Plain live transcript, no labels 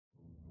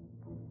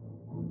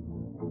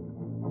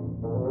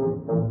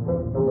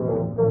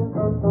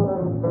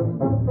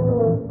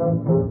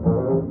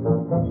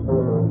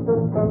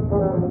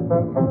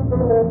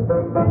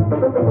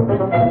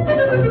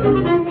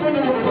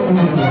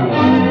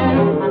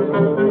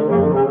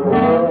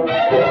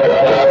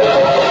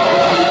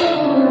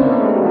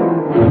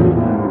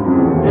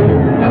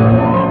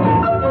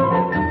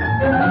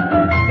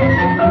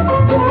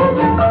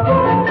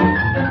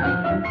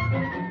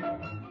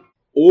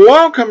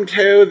Welcome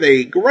to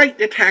the Great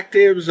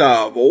Detectives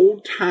of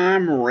Old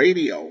Time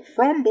Radio.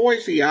 From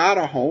Boise,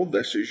 Idaho,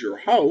 this is your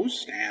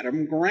host,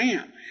 Adam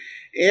Graham.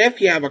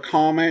 If you have a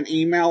comment,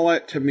 email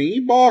it to me,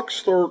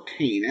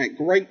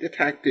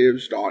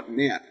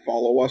 box13@greatdetectives.net.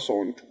 Follow us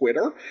on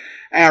Twitter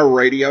at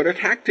Radio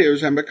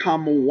Detectives and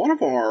become one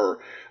of our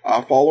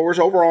followers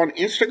over on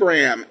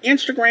Instagram,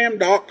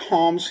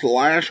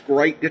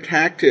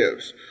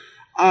 instagram.com/greatdetectives.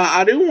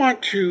 I do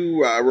want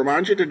to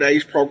remind you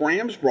today's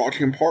program is brought to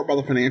you in part by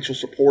the financial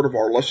support of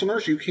our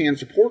listeners. You can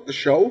support the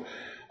show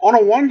on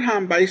a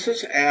one-time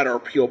basis at our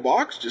P.O.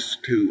 Box,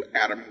 just to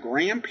Adam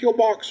Graham, P.O.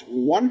 Box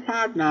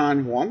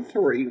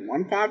 15913,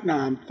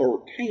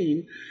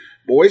 15913,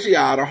 Boise,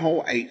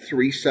 Idaho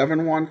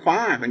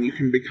 83715. And you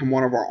can become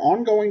one of our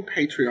ongoing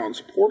Patreon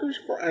supporters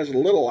for as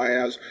little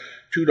as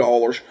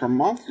 $2 per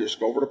month.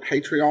 Just go over to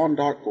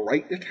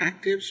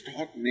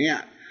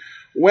patreon.greatdetectives.net.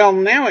 Well,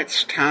 now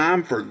it's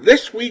time for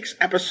this week's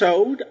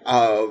episode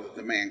of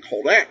The Man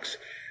Called X.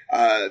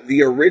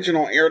 The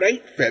original air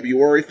date,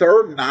 February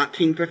 3rd,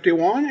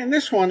 1951, and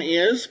this one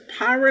is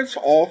Pirates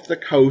Off the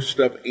Coast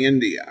of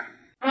India.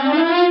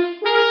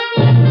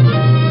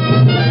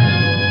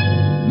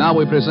 Now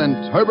we present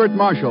Herbert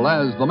Marshall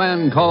as The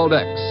Man Called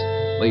X,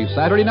 the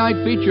Saturday night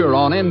feature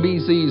on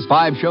NBC's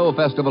five-show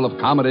festival of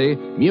comedy,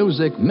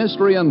 music,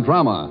 mystery, and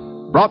drama,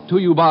 brought to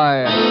you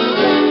by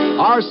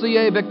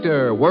RCA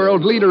Victor,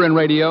 world leader in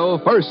radio,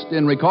 first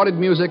in recorded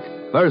music,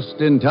 first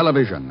in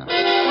television.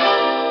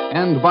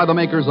 And by the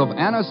makers of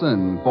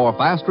Anacin for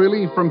fast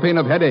relief from pain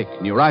of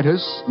headache,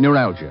 neuritis,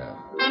 neuralgia.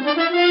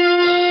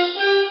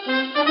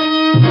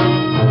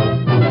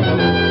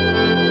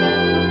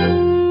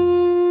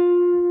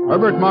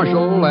 Herbert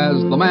Marshall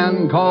as The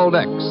Man Called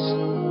X.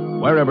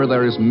 Wherever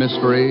there is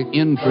mystery,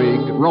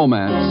 intrigue,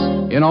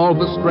 romance, in all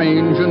the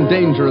strange and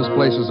dangerous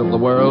places of the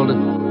world,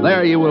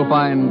 there you will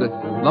find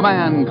The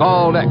Man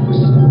Called X.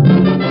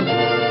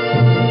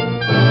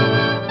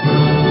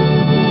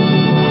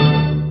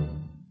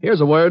 Here's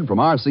a word from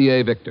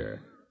RCA Victor.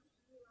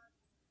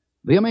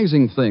 The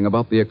amazing thing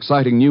about the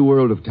exciting new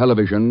world of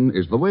television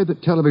is the way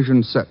that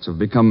television sets have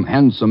become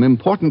handsome,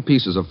 important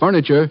pieces of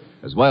furniture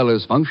as well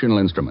as functional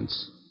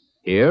instruments.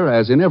 Here,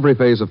 as in every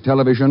phase of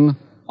television,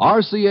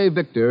 RCA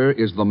Victor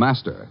is the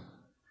master.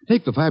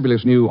 Take the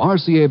fabulous new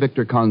RCA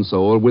Victor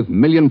console with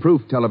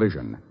million-proof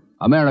television,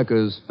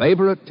 America's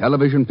favorite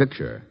television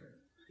picture.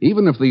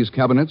 Even if these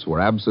cabinets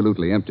were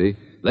absolutely empty,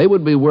 they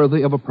would be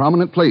worthy of a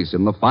prominent place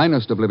in the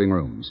finest of living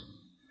rooms.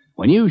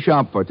 When you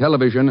shop for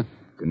television,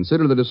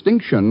 consider the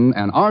distinction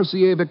an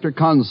RCA Victor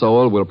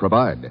console will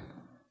provide.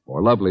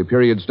 For lovely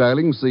period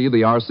styling, see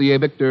the RCA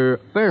Victor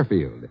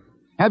Fairfield.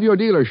 Have your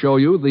dealer show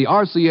you the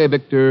RCA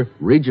Victor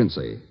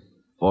Regency.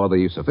 For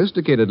the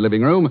sophisticated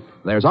living room,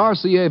 there's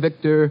RCA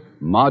Victor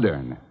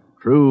Modern.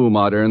 True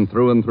modern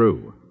through and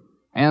through.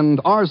 And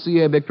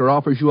RCA Victor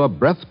offers you a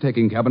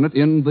breathtaking cabinet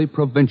in the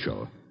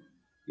Provincial.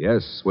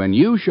 Yes, when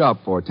you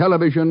shop for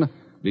television,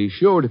 be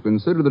sure to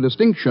consider the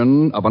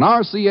distinction of an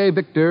RCA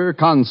Victor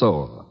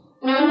console.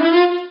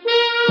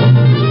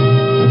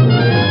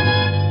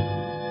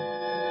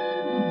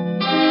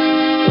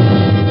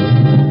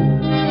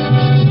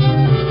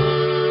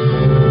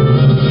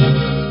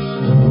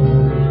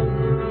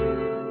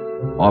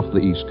 Off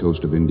the east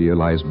coast of India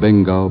lies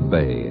Bengal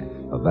Bay,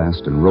 a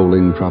vast and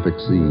rolling tropic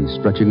sea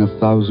stretching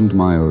 1,000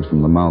 miles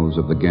from the mouths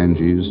of the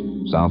Ganges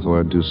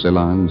southward to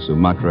Ceylon,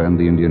 Sumatra, and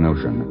the Indian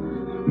Ocean.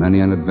 Many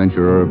an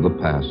adventurer of the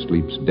past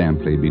sleeps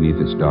damply beneath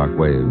its dark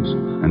waves,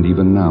 and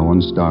even now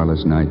on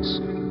starless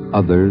nights,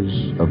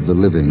 others of the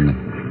living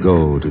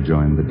go to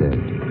join the dead.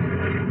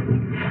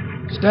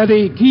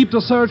 Steady, keep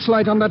the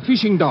searchlight on that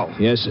fishing dhow.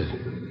 Yes, sir.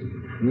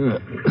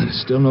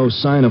 Still no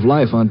sign of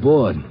life on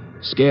board.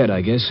 Scared,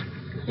 I guess.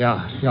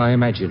 Yeah, I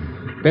imagine.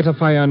 Better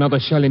fire another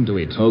shell into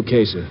it.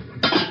 Okay, sir.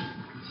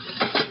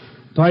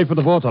 Try for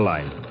the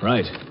waterline.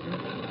 Right.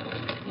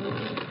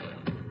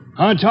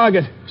 On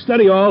target.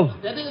 Steady, all.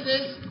 Steady it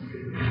is.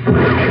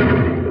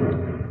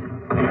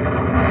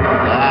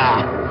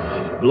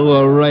 Blew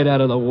her right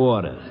out of the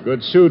water.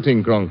 Good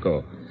shooting,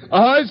 Gronko.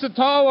 Ahoy's the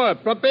tower.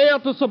 Prepare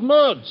to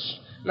submerge.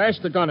 Lash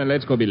the gun and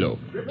let's go below.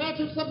 Prepare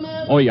to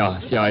submerge. Oh,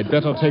 yeah, I'd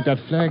better take that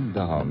flag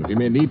down. We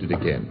may need it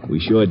again. We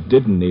sure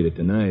didn't need it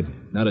tonight.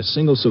 Not a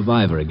single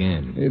survivor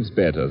again. It's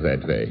better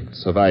that way.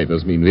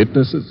 Survivors mean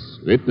witnesses.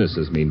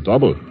 Witnesses mean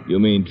trouble. You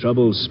mean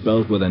trouble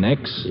spelled with an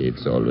X?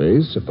 It's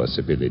always a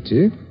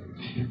possibility.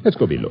 Let's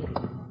go below.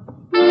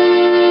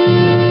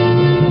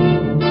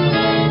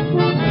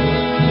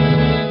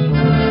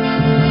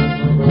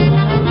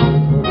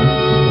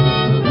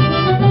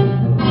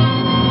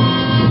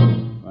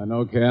 I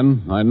know,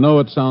 Ken. I know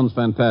it sounds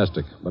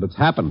fantastic, but it's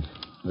happened.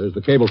 There's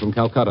the cable from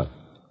Calcutta.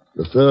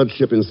 The third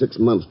ship in 6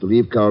 months to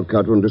leave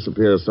Calcutta and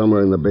disappear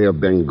somewhere in the Bay of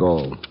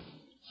Bengal.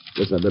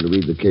 Guess I'd better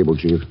read the cable,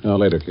 Chief. Now,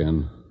 later,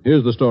 Ken.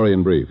 Here's the story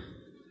in brief.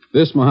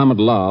 This Muhammad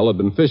Lal had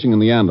been fishing in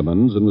the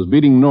Andamans and was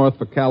beating north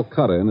for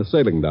Calcutta in a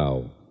sailing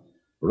dhow.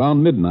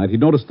 Around midnight, he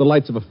noticed the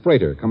lights of a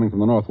freighter coming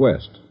from the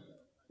northwest.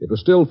 It was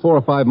still 4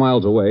 or 5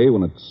 miles away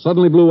when it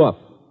suddenly blew up.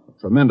 A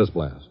tremendous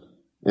blast.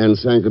 And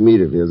sank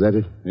immediately, is that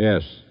it?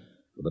 Yes.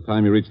 By the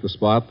time he reached the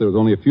spot, there was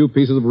only a few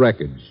pieces of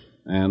wreckage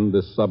and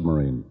this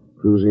submarine.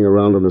 Cruising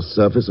around on the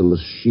surface and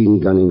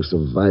machine-gunning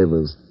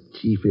survivors.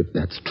 Chief, if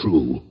that's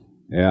true.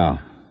 Yeah.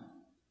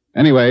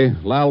 Anyway,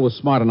 Lal was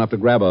smart enough to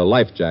grab a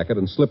life jacket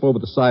and slip over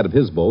the side of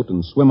his boat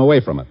and swim away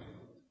from it.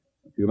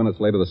 A few minutes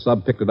later, the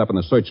sub picked it up in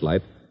a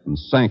searchlight and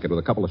sank it with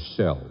a couple of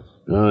shells.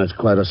 Oh, that's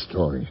quite a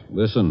story.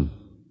 Listen.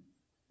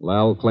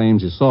 Lal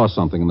claims he saw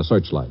something in the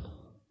searchlight.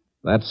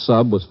 That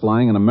sub was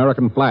flying an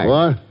American flag.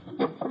 What?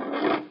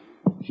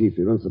 Chief,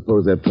 you don't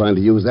suppose they're trying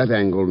to use that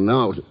angle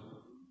now to...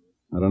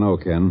 I don't know,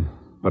 Ken,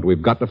 but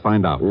we've got to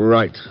find out.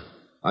 Right.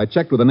 I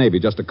checked with the Navy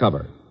just to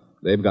cover.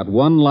 They've got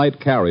one light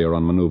carrier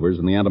on maneuvers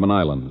in the Andaman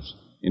Islands.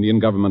 Indian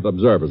government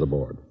observers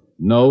aboard.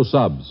 No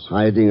subs.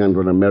 Hiding under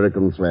an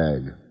American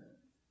flag.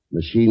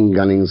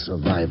 Machine-gunning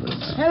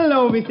survivors.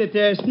 Hello, Mr.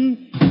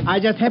 Thurston. I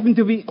just happened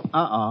to be...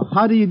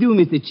 How do you do,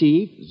 Mr.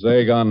 Chief?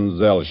 Zagon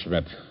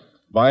Zellschmidt.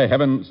 By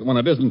heavens, when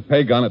it isn't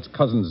Pagon, it's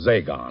cousin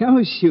Zagon.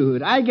 Oh,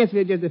 sure. I guess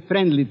we're just a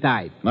friendly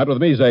type. Not with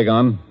me,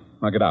 Zagon.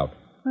 Now get out.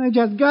 I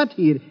just got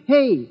here.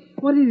 Hey,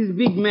 what is this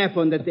big map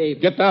on the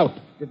table? Get out.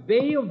 The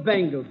Bay of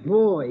Bengal.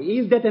 Boy,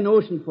 is that an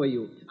ocean for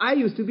you. I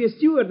used to be a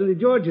steward on the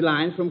Georgia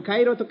line from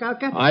Cairo to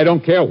Calcutta. I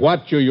don't care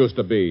what you used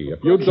to be.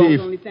 If you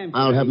don't... Chief,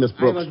 I'll have Miss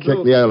Brooks check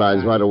the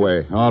airlines right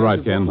away. All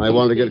right, Ken. I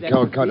want to get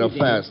Calcutta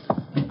fast.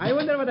 I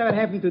wonder whatever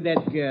happened to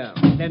that girl.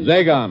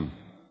 Zagon,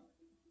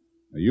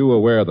 are you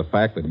aware of the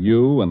fact that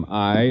you and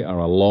I are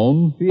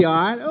alone? We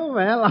are? Oh,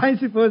 well, I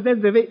suppose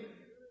that's the way...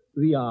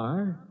 We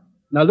are?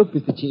 Now, look,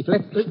 Mr. Chief,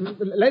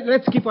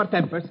 let's keep our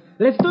tempers.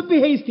 Let's not be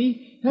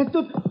hasty. Let's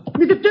not...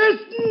 Mr.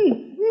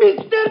 Thurston!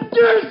 Mr.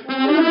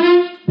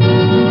 Thurston!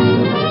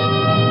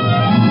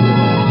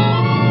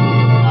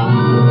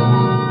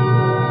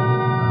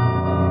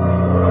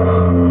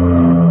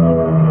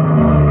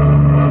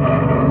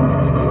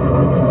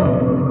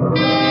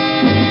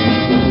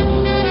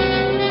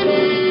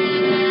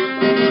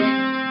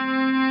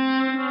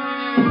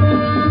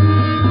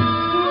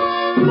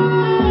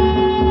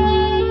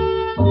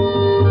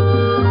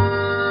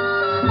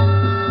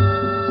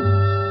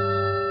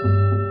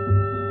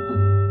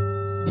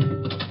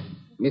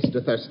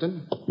 Mr.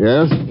 Thurston?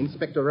 Yes?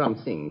 Inspector Ram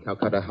Singh,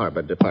 Calcutta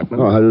Harbor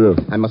Department. Oh, how do you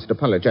do? I must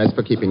apologize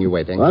for keeping you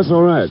waiting. That's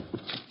all right.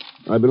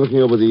 I've been looking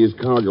over these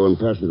cargo and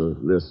passenger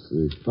lists,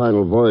 the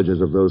final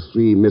voyages of those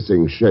 3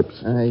 missing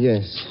ships.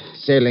 Yes.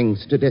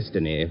 Sailings to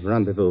destiny,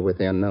 rendezvous with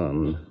the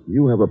unknown.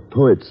 You have a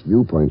poet's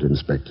viewpoint,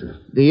 Inspector.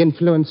 The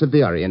influence of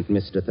the Orient,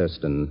 Mr.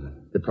 Thurston.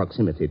 The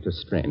proximity to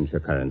strange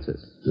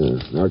occurrences.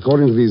 Yes. Now,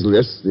 according to these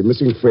lists, the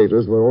missing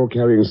freighters were all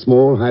carrying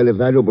small, highly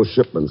valuable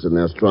shipments in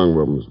their strong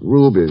rooms.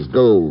 Rubies,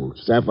 gold,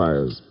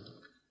 sapphires.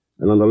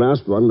 And on the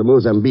last one, the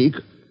Mozambique,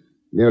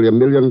 nearly $1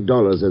 million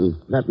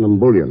in platinum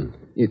bullion.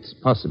 It's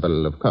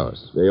possible, of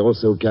course. They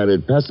also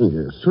carried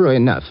passengers. True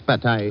enough,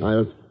 but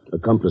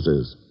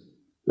accomplices.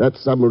 That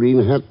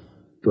submarine had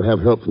to have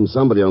help from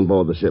somebody on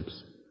board the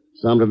ships.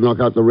 Some to knock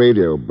out the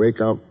radio,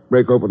 break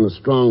open the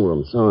strong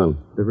room, so on.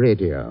 The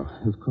radio,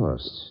 of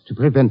course, to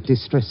prevent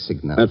distress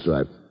signals. That's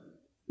right.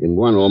 In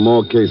one or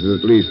more cases,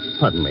 at least.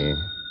 Pardon me.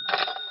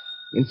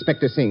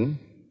 Inspector Singh?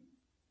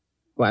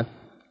 What?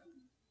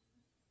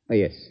 Oh,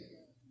 yes.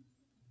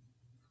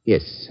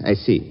 Yes, I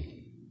see.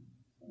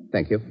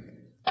 Thank you.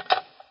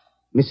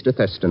 Mr.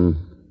 Thurston,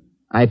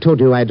 I told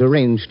you I'd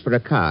arranged for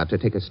a car to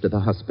take us to the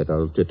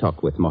hospital to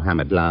talk with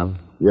Mohammed Lal.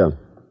 Yeah.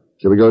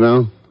 Shall we go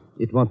now?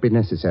 It won't be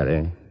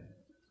necessary.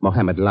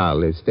 Mohammed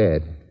Lal is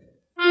dead.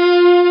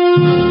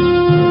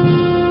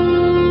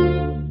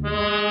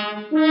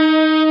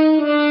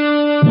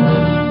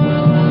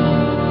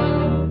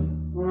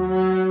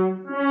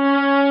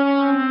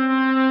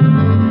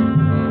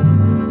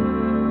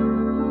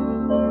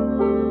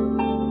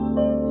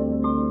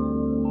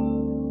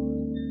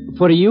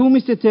 For you,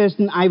 Mr.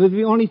 Thurston, I would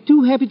be only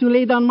too happy to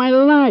lay down my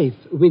life,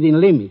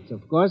 within limits,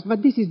 of course,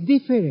 but this is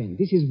different.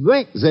 This is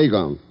work.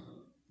 Zagon,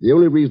 the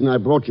only reason I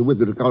brought you with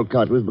me to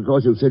Calcutta was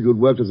because you said you'd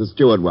worked as a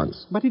steward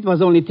once. But it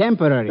was only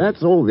temporary.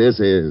 That's all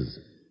this is.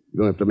 You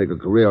don't have to make a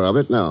career of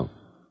it now.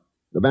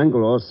 The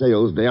Bangalore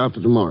sails day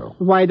after tomorrow.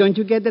 Why don't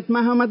you get that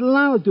Mohammed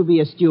Lal to be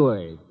a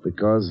steward?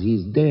 Because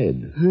he's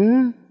dead.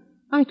 Huh?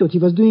 I thought he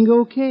was doing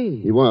okay.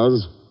 He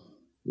was,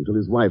 until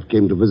his wife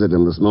came to visit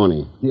him this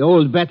morning. The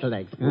old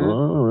battle-axe, huh?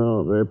 Oh,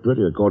 well, very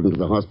pretty, according to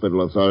the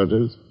hospital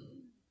authorities.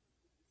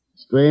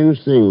 Strange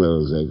thing,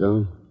 though,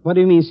 Zagon. What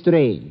do you mean,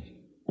 strange?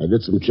 I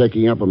did some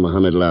checking up on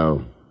Mohammed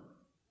Lal.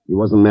 He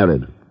wasn't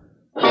married.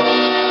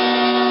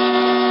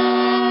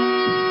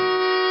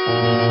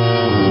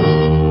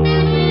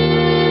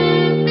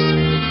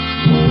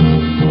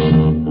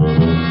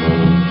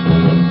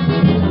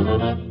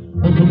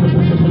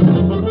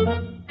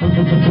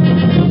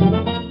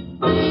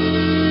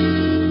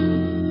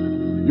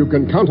 You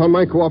can count on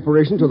my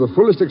cooperation to the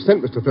fullest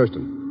extent, Mr.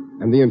 Thurston,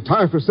 and the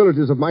entire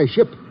facilities of my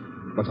ship.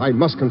 But I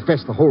must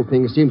confess the whole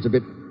thing seems a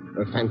bit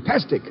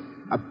fantastic.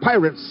 A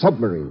pirate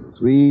submarine.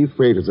 3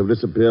 freighters have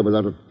disappeared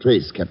without a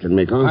trace, Captain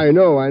Macon. I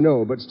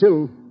know, but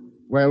still,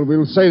 Well,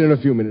 we'll sail in a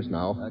few minutes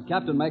now.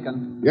 Captain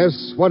Macon.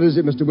 Yes, what is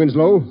it, Mr.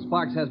 Winslow?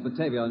 Sparks has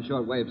Batavia on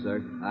short wave,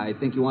 sir. I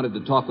think you wanted to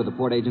talk with the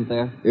port agent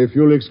there. If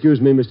you'll excuse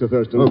me, Mr.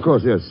 Thurston. Oh, of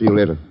course, yes. See you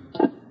later.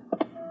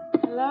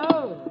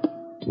 Hello.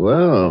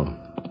 Well,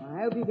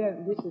 I hope you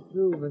don't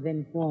disapprove of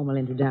informal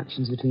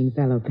introductions between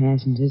fellow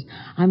passengers.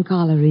 I'm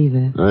Carla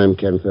Reaver. I'm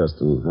Ken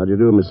Thurston. How do you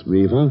do, Miss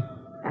Reaver?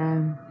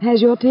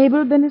 Has your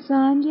table been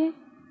assigned yet?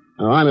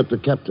 Oh, I'm at the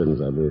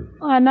captain's, I believe.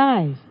 Oh,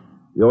 nice.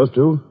 Yours,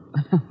 too?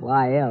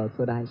 Why else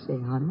would I say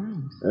how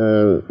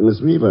nice?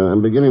 Miss Reaver,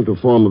 I'm beginning to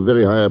form a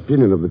very high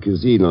opinion of the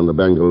cuisine on the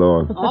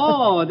Bangalore.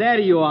 Oh, there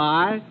you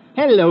are.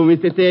 Hello,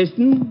 Mr.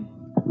 Thurston.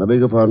 I beg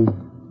your pardon?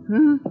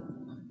 Huh?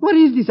 What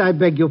is this, I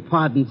beg your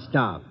pardon,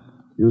 stuff?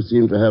 You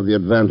seem to have the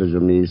advantage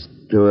of me,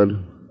 steward.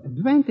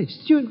 Advantage?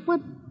 Steward, what?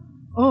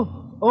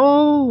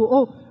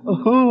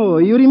 Oh,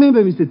 you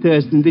remember, Mr.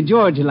 Thurston, the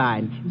George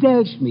line.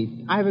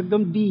 Zellschmidt. I worked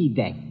on B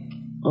deck.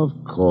 Of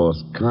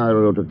course,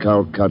 Cairo to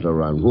Calcutta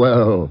run.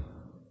 Well,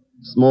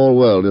 small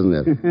world, isn't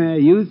it?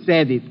 You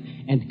said it.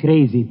 And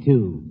crazy,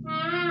 too.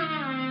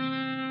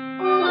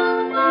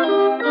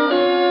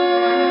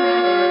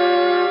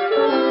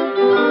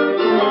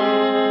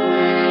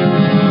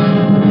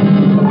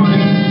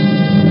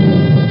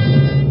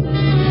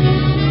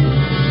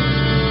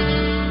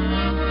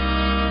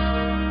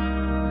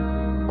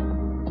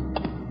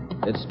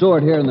 It's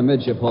stored here in the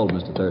midship hold,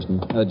 Mr.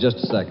 Thurston. Just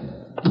a second.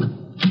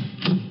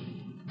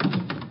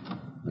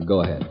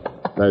 Go ahead.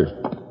 Thanks.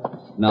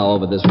 Now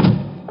over this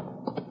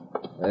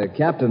way.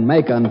 Captain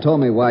Macon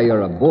told me why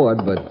you're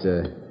aboard, but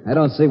I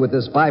don't see what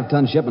this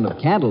 5-ton shipment of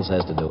candles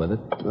has to do with it.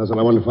 That's what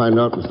I want to find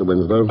out, Mr.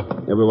 Winslow.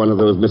 Every one of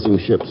those missing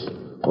ships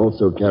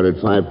also carried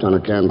 5 ton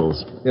of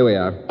candles. Here we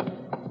are.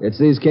 It's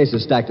these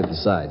cases stacked at the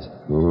sides.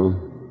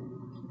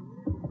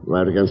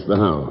 Right against the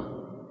hull.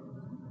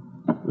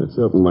 Let's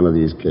open one of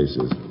these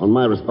cases. On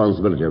my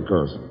responsibility, of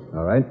course.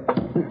 All right.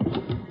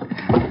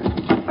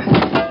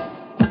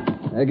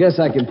 I guess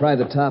I can pry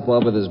the top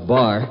off with this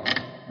bar.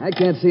 I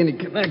can't see any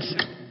connection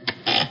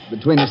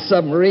between the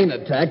submarine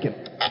attack and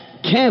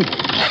candles.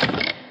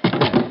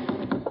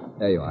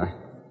 There you are.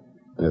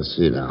 Let's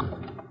see now.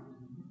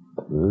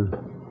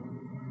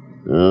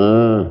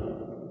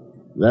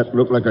 That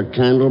look like a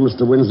candle,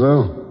 Mr.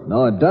 Winslow?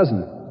 No, it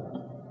doesn't.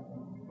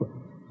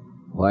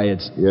 Why,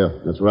 it's... Yeah,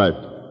 that's right.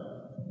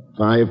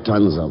 5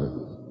 tons of it.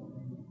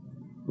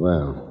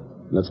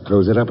 Well, let's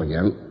close it up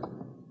again.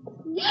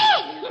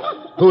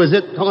 Who is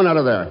it? Come on out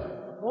of there.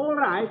 All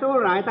right.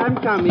 I'm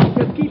coming.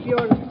 Just keep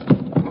your...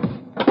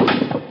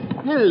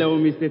 Hello,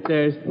 Mr.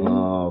 Thurston.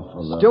 Oh,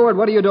 for the... Steward,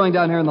 what are you doing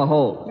down here in the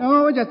hold?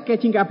 Oh, just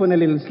catching up on a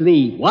little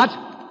sleep. What?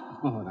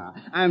 Oh, no.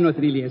 I'm not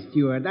really a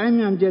steward.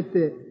 I'm just...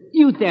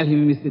 You tell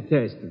him, Mr.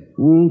 Thurston.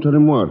 Tell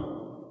him what?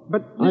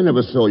 But... I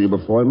never saw you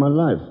before in my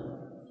life.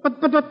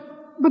 But...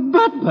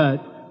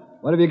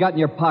 What have you got in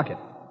your pocket?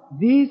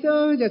 This,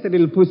 just a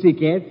little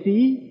pussycat,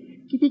 see?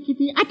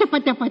 Kitty,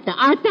 atapata.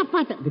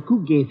 The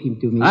cook gave him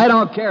to me. I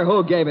don't care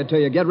who gave it to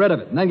you. Get rid of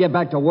it, and then get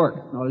back to work.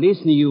 Now,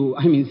 listen, you...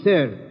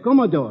 sir.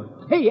 Commodore.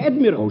 Hey,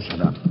 Admiral. Oh, shut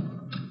up.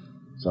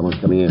 Someone's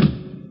coming in.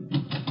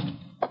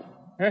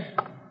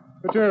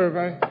 But,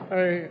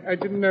 I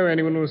didn't know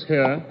anyone was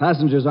here.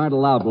 Passengers aren't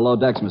allowed below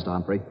decks, Mr.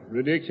 Humphrey.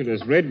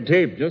 Ridiculous. Red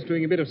tape. Just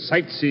doing a bit of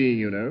sightseeing,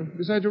 you know.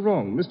 Besides, you're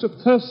wrong. Mr.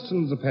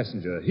 Thurston's a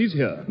passenger. He's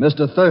here.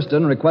 Mr.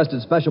 Thurston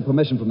requested special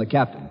permission from the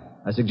captain.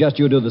 I suggest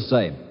you do the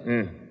same.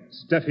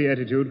 Stuffy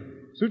attitude.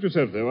 Suit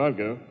yourself, though. I'll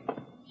go.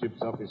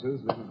 Ship's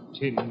officers, little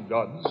tin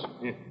gods.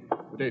 Good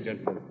day,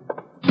 gentlemen.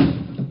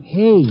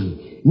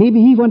 Hey,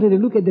 maybe he wanted to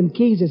look at them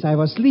cases I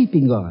was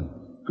sleeping on.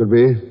 Could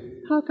be.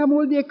 How come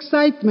all the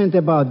excitement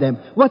about them?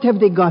 What have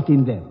they got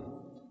in them?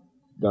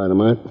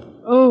 Dynamite.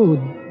 Oh,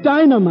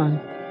 dynamite.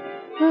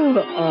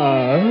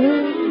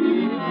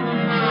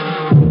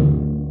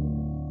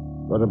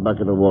 Got a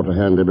bucket of water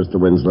handy, Mr.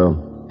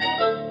 Winslow.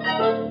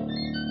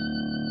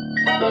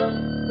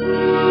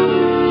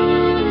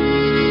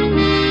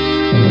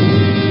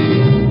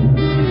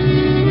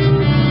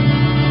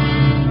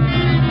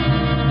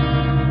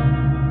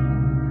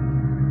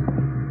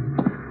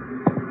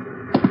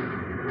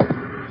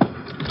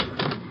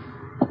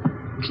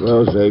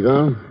 Well,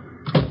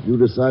 Zagar, you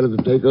decided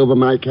to take over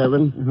my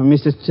cabin?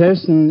 Mr.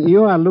 Thurston,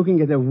 you are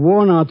looking at a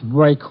worn-out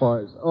brake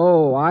horse.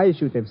 Oh, I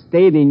should have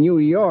stayed in New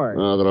York.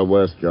 Oh, there are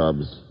worse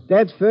jobs.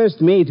 That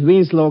first mate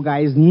Winslow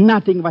guy is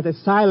nothing but a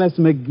Silas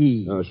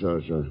McGee. Oh,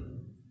 sure.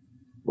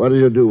 What did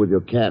you do with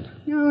your cat?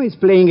 Oh, he's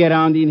playing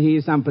around in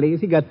here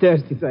someplace. He got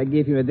thirsty, so I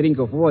gave him a drink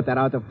of water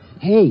out of...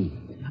 Hey,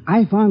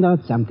 I found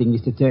out something,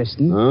 Mr.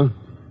 Thurston. Huh?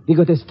 We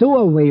got a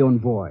stowaway on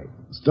board.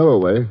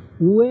 Stowaway?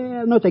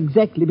 Well, not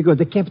exactly, because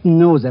the captain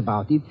knows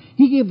about it.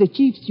 He gave the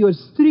chief steward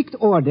strict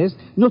orders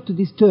not to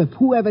disturb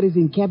whoever is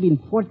in cabin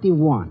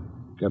 41.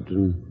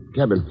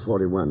 Cabin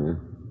 41, eh?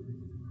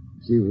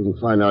 See if we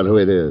can find out who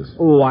it is.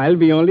 Oh, I'll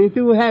be only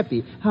too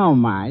happy. How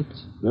much?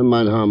 Never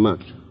mind how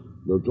much.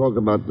 We'll talk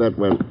about that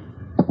when...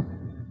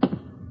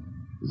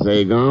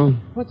 Zagon?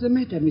 What's the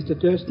matter, Mr.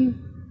 Thurston?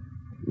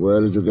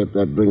 Where did you get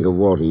that drink of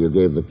water you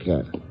gave the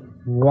cat?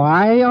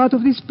 Why, out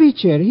of this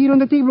pitcher, here on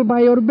the table by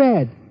your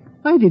bed.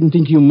 I didn't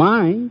think you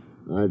mind.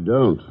 I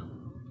don't.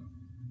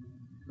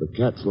 The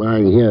cat's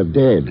lying here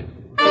dead.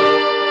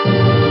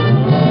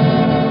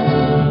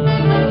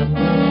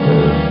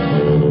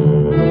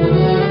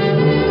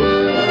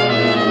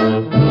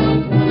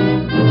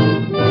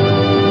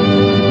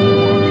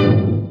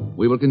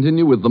 We will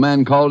continue with The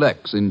Man Called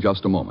X in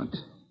just a moment.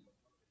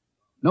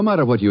 No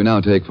matter what you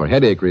now take for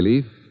headache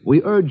relief,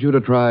 we urge you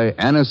to try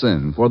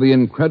Anacin for the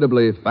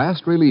incredibly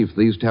fast relief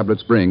these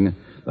tablets bring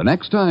the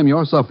next time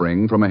you're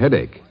suffering from a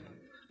headache.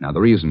 Now, the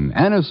reason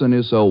Anacin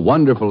is so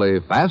wonderfully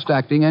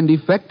fast-acting and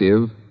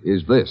effective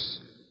is this.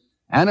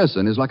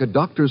 Anacin is like a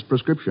doctor's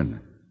prescription.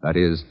 That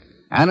is,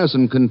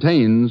 Anacin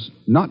contains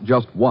not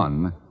just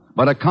one,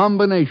 but a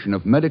combination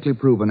of medically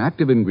proven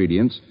active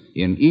ingredients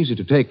in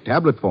easy-to-take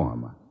tablet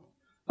form.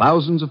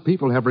 Thousands of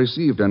people have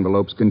received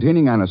envelopes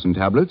containing Anacin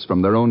tablets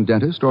from their own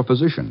dentist or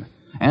physician,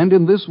 and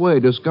in this way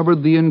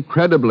discovered the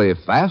incredibly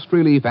fast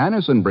relief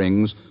Anacin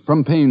brings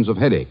from pains of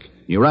headache,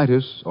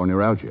 neuritis, or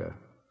neuralgia.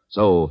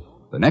 So,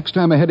 the next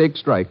time a headache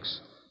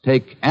strikes,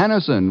 take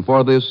Anacin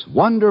for this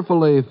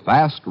wonderfully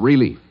fast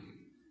relief.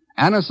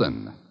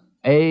 Anacin,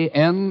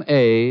 A-N-A-C-I-N.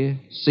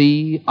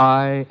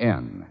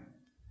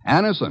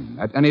 Anacin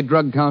at any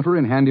drug counter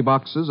in handy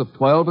boxes of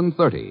 12 and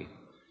 30.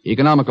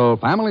 Economical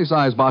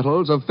family-size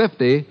bottles of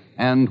 50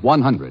 and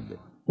 100.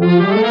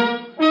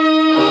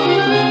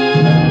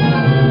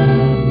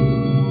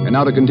 And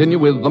now to continue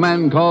with The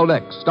Man Called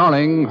X,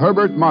 starring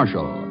Herbert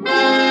Marshall.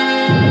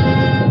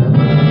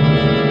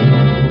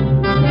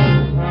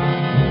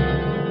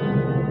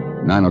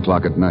 9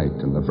 o'clock at night,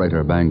 and the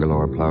freighter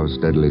Bangalore plows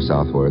steadily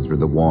southward through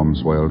the warm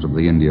swells of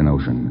the Indian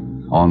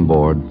Ocean. On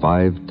board,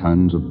 5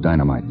 tons of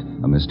dynamite,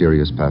 a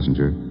mysterious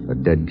passenger, a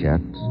dead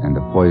cat, and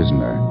a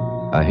poisoner.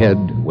 Ahead,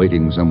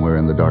 waiting somewhere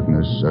in the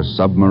darkness, a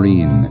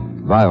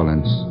submarine,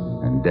 violence,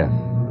 and death.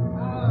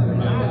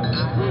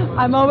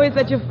 I'm always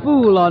such a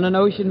fool on an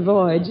ocean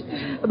voyage.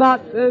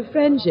 About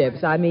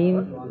friendships, I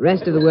mean.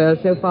 Rest of the world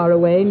so far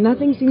away,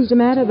 nothing seems to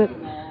matter but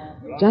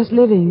just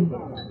living.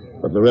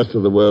 But the rest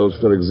of the world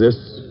still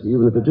exists,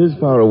 even if it is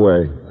far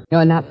away.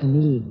 No, not for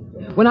me.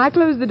 When I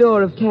close the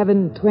door of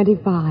cabin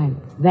 25,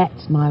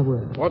 that's my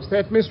word. What's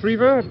that, Miss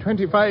Reaver?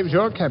 25's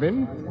your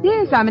cabin?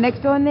 Yes, I'm a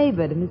next-door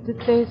neighbor to Mr.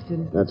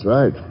 Thurston. That's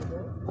right.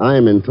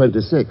 I'm in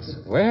 26.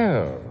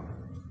 Well,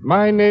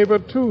 my neighbor,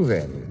 too,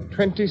 then.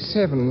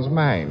 27's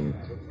mine.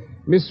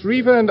 Miss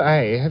Reaver and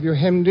I have you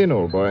hemmed in,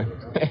 old boy.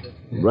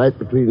 Right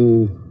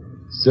between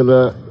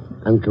Scylla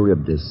and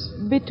Charybdis.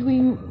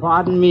 Between...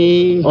 Pardon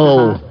me.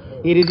 Oh.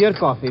 Here is your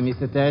coffee,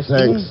 Mr. Thurston.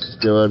 Thanks,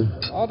 steward.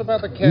 What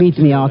about the captain? Meet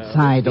me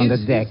outside on the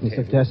deck,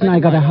 Mr. Thurston.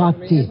 I got a hot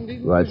tea.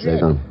 Right,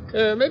 Sagan.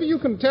 Maybe you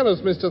can tell us,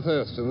 Mr.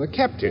 Thurston, the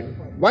captain.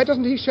 Why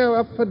doesn't he show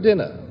up for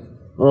dinner?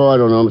 Oh, I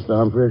don't know, Mr.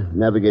 Humphrey.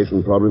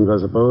 Navigation problems, I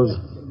suppose.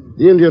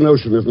 The Indian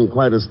Ocean isn't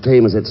quite as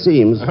tame as it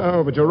seems.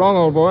 Oh, but you're wrong,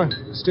 old boy.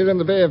 Still in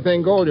the Bay of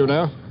Bengal, you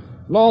know.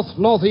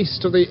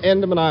 Northeast of the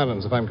Andaman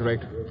Islands, if I'm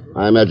correct.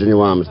 I imagine you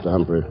are, Mr.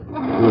 Humphrey.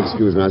 You'll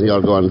excuse me. I think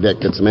I'll go on deck,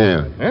 get some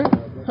air. Eh?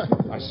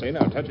 I say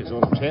now, touch his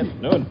own chin.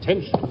 No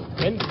intention.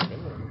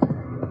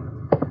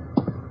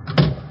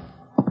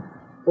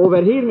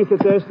 Over here, Mr.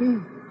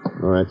 Thurston.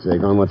 All right,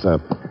 Sagan, what's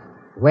up?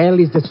 Well,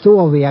 it's the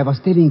story I was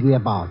telling you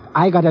about.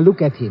 I got a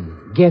look at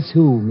him. Guess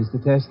who, Mr.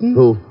 Thurston?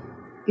 Who?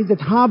 It's that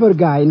harbor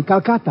guy in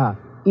Calcutta,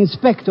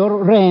 Inspector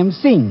Ram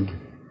Singh.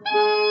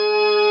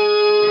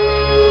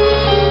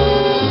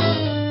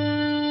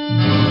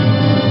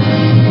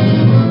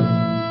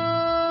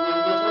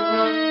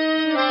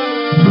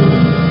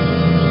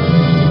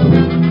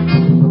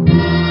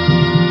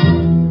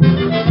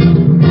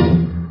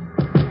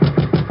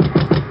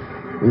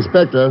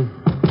 Inspector.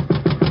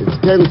 It's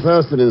Ken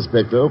Thurston,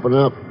 Inspector. Open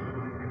up.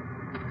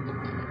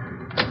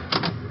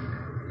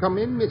 Come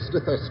in, Mr.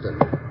 Thurston.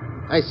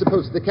 I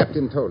suppose the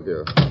captain told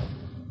you.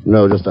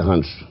 No, just a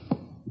hunch.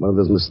 One of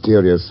those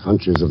mysterious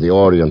hunches of the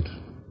Orient.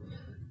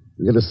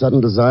 You get a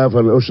sudden desire for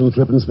an ocean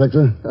trip,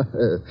 Inspector?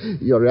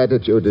 Your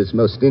attitude is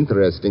most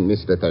interesting,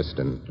 Mr.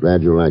 Thurston.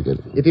 Glad you like it.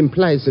 It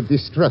implies a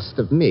distrust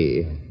of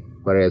me,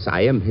 whereas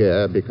I am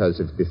here because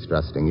of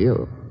distrusting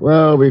you.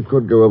 Well, we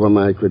could go over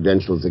my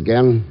credentials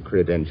again.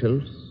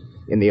 Credentials?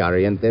 In the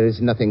Orient, there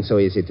is nothing so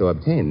easy to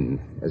obtain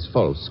as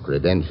false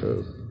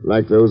credentials.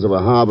 Like those of a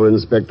harbor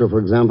inspector, for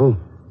example?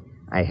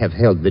 I have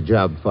held the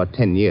job for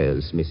 10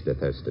 years, Mr.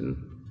 Thurston.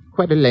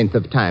 Quite a length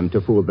of time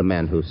to fool the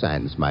man who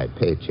signs my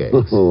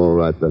paychecks. All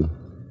right, then.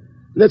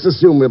 Let's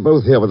assume we're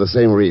both here for the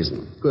same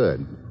reason.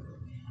 Good.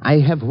 I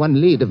have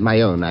one lead of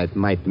my own I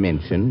might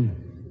mention.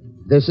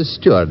 There's a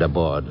steward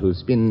aboard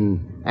who's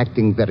been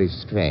acting very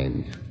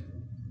strange.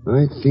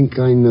 I think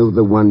I know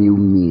the one you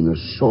mean. A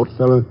short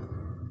fellow.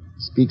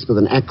 Speaks with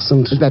an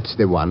accent. That's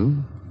the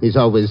one. He's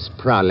always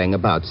prowling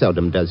about,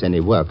 seldom does any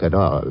work at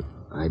all.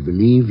 I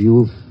believe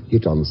you've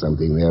hit on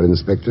something there,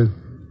 Inspector.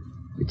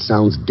 It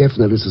sounds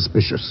definitely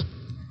suspicious.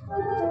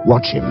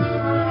 Watch him.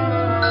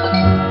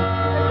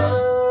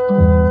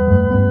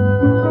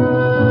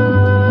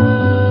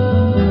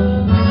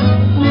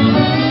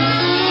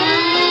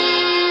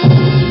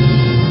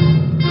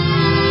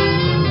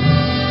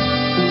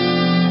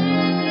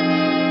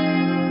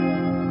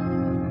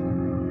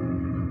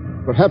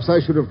 Perhaps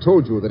I should have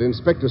told you that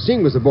Inspector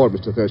Singh was aboard,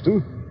 Mr.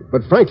 Thurston.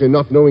 But frankly,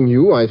 not knowing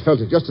you, I felt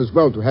it just as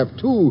well to have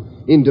two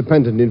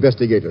independent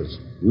investigators.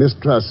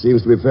 Mistrust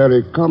seems to be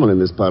fairly common in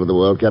this part of the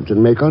world,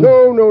 Captain Macon.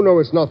 No,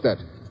 it's not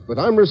that. But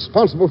I'm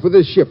responsible for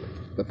this ship,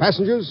 the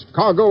passengers,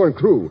 cargo, and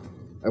crew.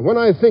 And when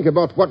I think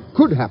about what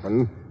could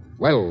happen,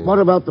 well... What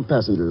about the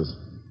passengers?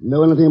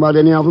 Know anything about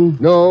any of them?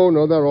 No,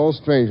 they're all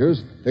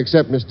strangers.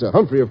 Except Mr.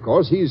 Humphrey, of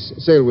course. He's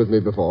sailed with me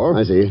before.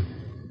 I see.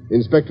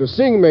 Inspector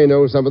Singh may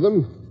know some of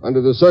them. Under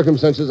the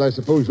circumstances, I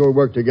suppose you'll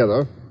work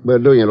together. We're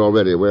doing it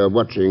already. We're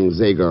watching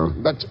Zago.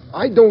 But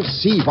I don't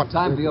see what...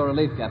 Time for your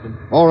relief, Captain.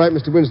 All right,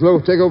 Mr. Winslow,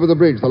 take over the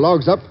bridge. The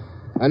log's up,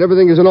 and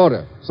everything is in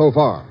order so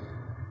far.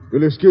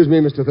 You'll excuse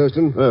me, Mr.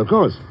 Thurston? Of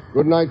course.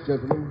 Good night,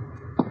 gentlemen.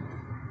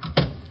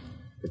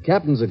 The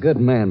captain's a good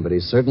man, but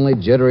he's certainly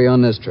jittery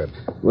on this trip.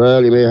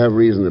 Well, he may have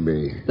reason to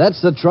be.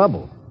 That's the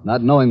trouble.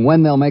 Not knowing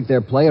when they'll make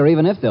their play or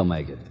even if they'll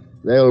make it.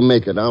 They'll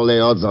make it. I'll lay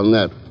odds on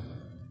that.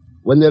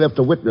 When they left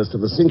a witness to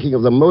the sinking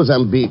of the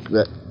Mozambique,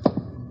 that...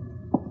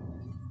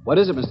 What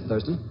is it, Mr.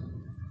 Thurston?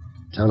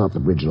 Turn out the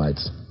bridge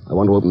lights. I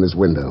want to open this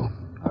window.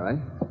 All right.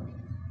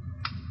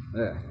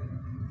 There.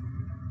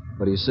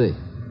 What do you see?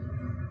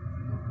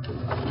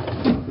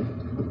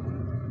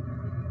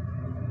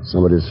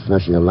 Somebody's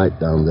flashing a light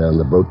down there on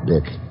the boat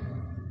deck.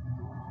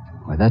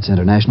 Why, that's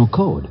international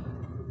code.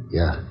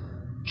 Yeah.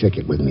 Check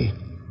it with me.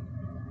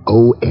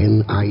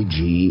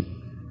 ONIG.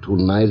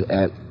 Tonight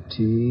at...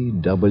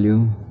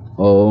 TWOAM.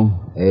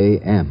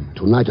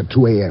 Tonight at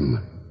 2 a.m.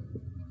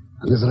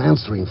 And there's an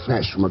answering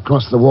flash from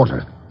across the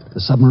water. The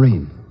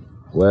submarine.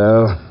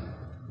 Well,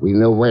 we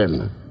know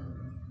when.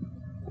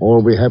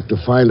 All we have to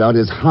find out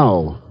is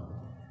how.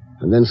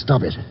 And then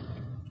stop it.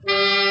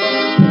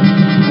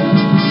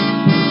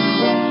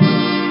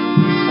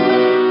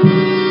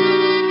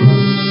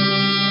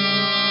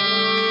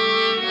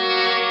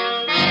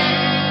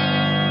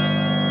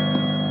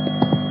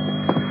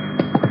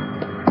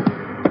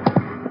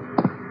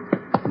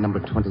 Number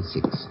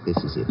 26. This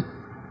is it.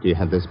 Do you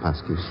have those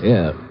passkeys?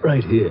 Yeah,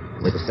 right here.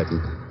 Wait a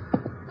second.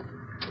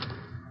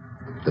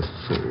 The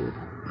fool.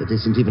 It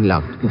isn't even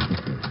locked.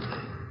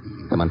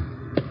 Come on.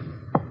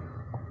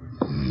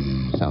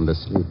 Sound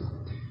asleep.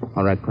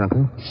 All right,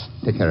 Cronko.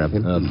 Take care of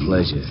him. A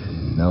pleasure.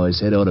 Now,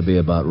 his head ought to be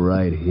about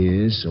right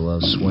here, so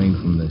I'll swing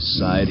from the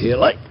side here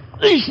like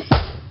this.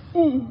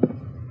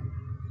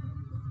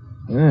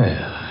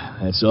 Well,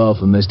 that's all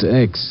for Mr.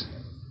 X.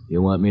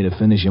 You want me to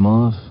finish him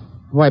off?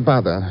 Why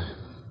bother?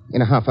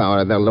 In a half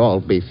hour, they'll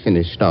all be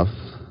finished off.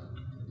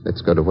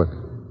 Let's go to work.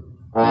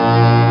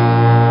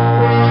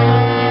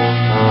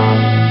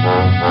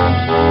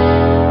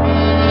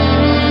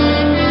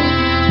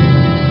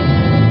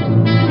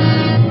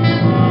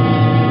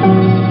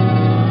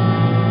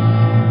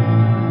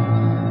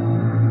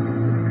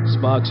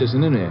 Sparks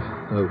isn't in there.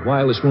 The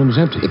wireless room's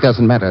empty. It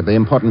doesn't matter. The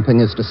important thing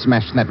is to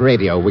smash that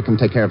radio. We can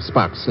take care of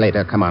Sparks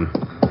later. Come on.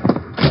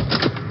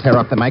 Tear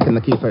off the mic and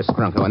the key first,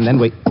 Cronko, and then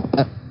we...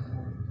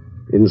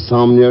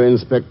 Insomnia,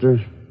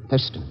 Inspector?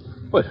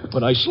 Thurston.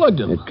 But I slugged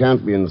him. It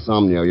can't be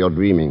insomnia. You're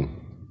dreaming.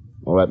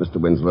 All right, Mr.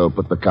 Winslow,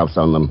 put the cuffs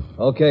on them.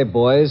 Okay,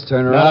 boys,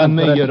 turn around.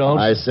 Not me, you don't.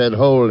 I said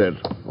hold it.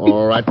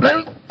 All right.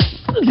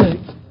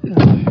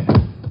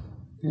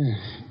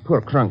 Poor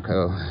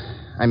Cronko.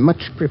 I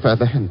much prefer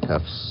the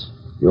handcuffs.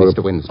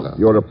 Mr. Winslow.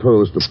 You're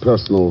opposed to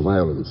personal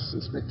violence,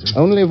 Inspector.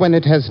 Only when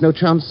it has no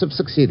chance of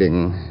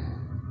succeeding.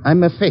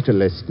 I'm a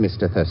fatalist,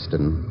 Mr.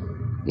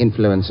 Thurston.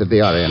 Influence of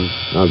the Orient.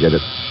 I'll get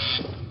it.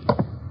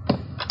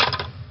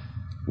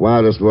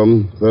 Wireless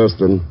room,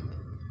 Thurston.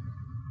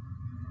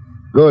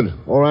 Good.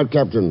 All right,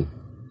 Captain.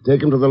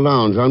 Take him to the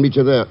lounge. I'll meet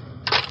you there.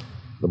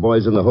 The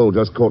boys in the hold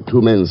just caught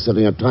two men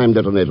setting a time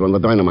detonator on the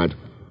dynamite.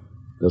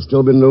 There's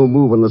still been no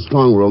move in the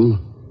strong room.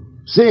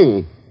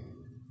 Singh!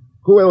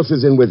 Who else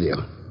is in with you?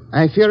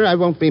 I fear I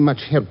won't be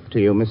much help to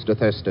you, Mr.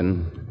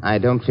 Thurston. I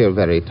don't feel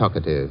very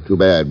talkative. Too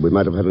bad. We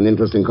might have had an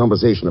interesting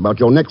conversation about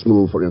your next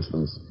move, for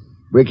instance.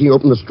 Breaking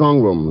open the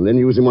strong room, and then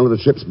using one of the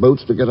ship's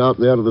boats to get out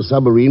there to the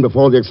submarine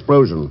before the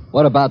explosion.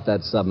 What about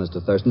that sub,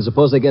 Mr. Thurston?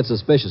 Suppose they get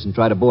suspicious and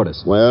try to board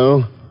us.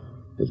 Well,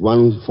 it's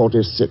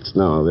 1:46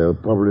 now. They'll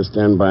probably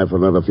stand by for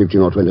another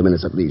 15 or 20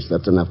 minutes at least.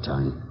 That's enough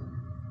time.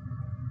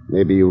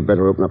 Maybe you'd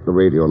better open up the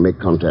radio and make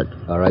contact.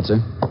 All right,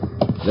 sir.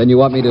 Then you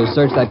want me to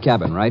search that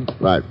cabin, right?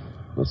 Right.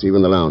 I'll see you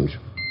in the lounge.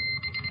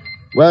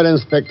 Well,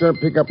 Inspector,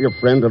 pick up your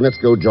friend and let's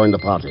go join the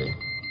party.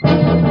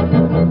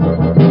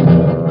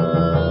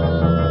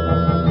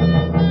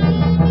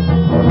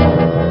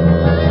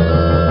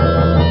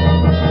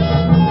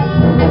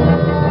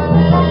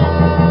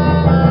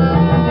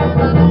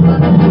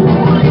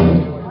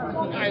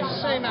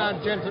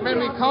 Gentlemen,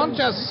 we can't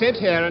just sit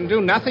here and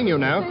do nothing, you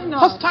know.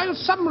 Hostile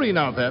submarine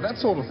out there, that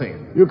sort of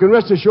thing. You can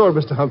rest assured,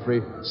 Mr.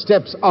 Humphrey,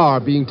 steps are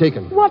being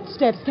taken. What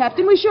steps,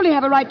 Captain? We surely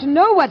have a right to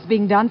know what's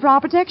being done for our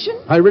protection.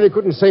 I really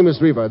couldn't say,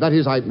 Miss Reaver. That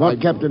is, What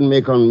Captain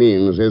Macon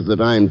means is that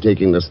I'm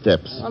taking the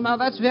steps. Well, now,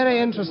 that's very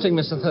interesting,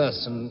 Mr.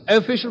 Thurston.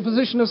 Official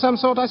position of some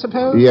sort, I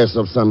suppose? Yes,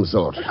 of some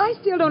sort. I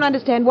still don't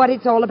understand what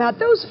it's all about.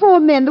 Those 4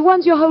 men, the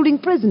ones you're holding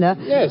prisoner.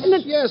 Yes,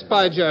 yes,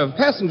 by Jove.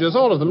 Passengers,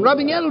 all of them,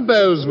 rubbing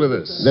elbows with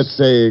us. Let's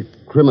say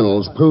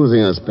criminals posing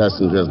as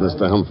passengers,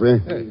 Mr.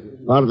 Humphrey.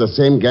 Part of the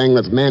same gang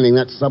that's manning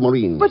that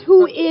submarine. But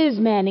who is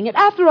manning it?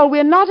 After all,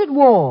 we're not at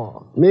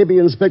war. Maybe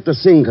Inspector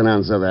Singh can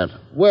answer that.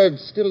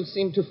 Words still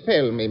seem to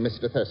fail me,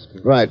 Mr.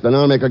 Thurston. Right, then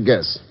I'll make a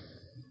guess.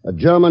 A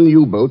German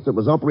U-boat that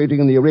was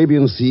operating in the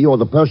Arabian Sea or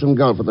the Persian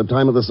Gulf at the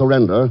time of the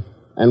surrender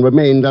and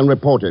remained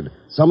unreported.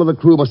 Some of the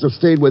crew must have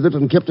stayed with it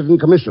and kept it in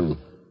commission.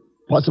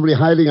 Possibly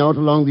hiding out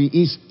along the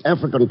East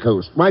African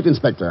coast. Right,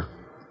 Inspector?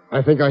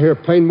 I think I hear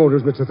plane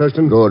motors, Mr.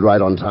 Thurston. Good, right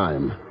on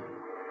time.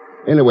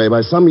 Anyway, by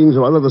some means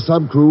or other, the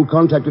sub-crew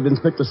contacted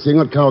Inspector Singh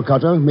at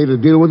Calcutta, made a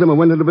deal with him, and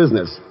went into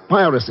business.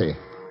 Piracy.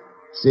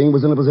 Singh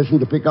was in a position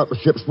to pick out the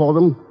ships for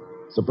them,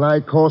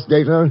 supply course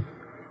data,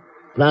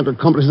 plant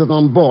accomplices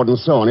on board, and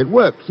so on. It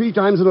worked 3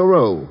 times in a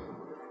row.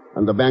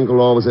 And the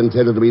Bangalore was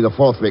intended to be the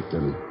 4th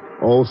victim.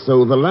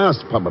 Also the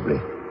last, probably.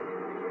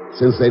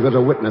 Since they let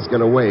a witness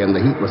get away and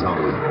the heat was on.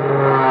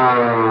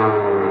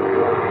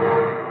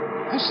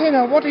 I say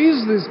now, what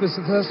is this,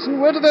 Mr.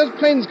 Thurston? Where do those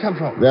planes come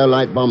from? They're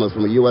light bombers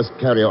from a U.S.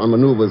 carrier on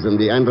maneuvers in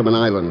the Andaman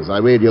Islands. I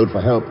radioed for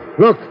help.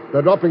 Look,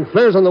 they're dropping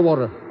flares on the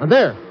water. And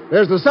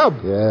there's the sub.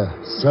 Yeah,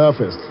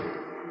 surfaced.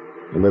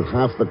 And with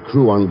half the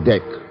crew on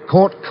deck.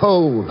 Caught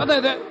cold. But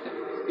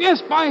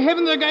yes, by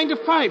heaven, they're going to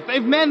fight.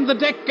 They've manned the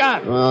deck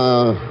gun.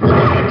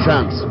 A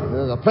chance.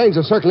 The planes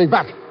are circling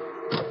back.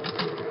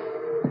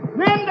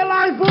 Men the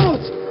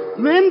lifeboats!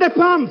 Men the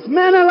pumps!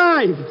 Men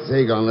alive!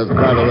 Zagon, let's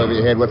bridle over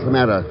your head. What's the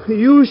matter?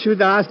 You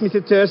should ask,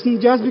 Mr.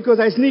 Thurston. Just because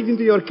I sneaked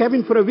into your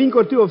cabin for a wink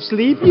or 2 of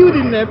sleep, you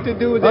didn't have to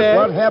do that.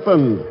 What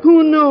happened?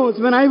 Who knows?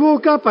 When I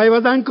woke up, I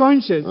was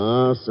unconscious.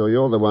 Ah, so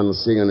you're the one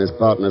singing his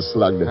partner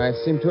slugged. I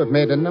seem to have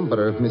made a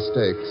number of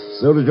mistakes.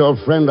 So did your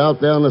friend out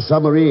there on the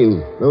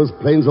submarine. Those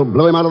planes will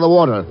blow him out of the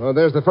water. Oh,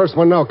 there's the first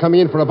one now, coming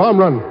in for a bomb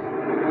run.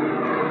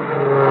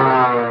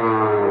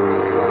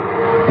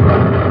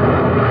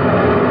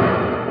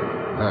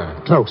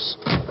 Close.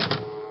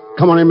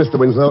 Come on in, Mr.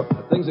 Winslow.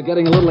 Things are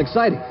getting a little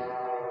exciting.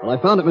 Well,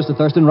 I found it, Mr.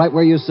 Thurston, right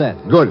where you said.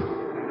 Good.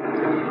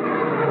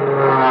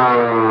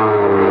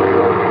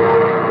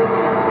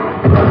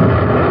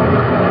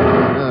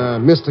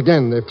 Missed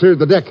again. They've cleared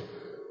the deck.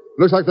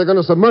 Looks like they're going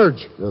to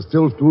submerge. There's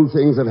still 2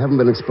 things that haven't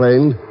been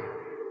explained.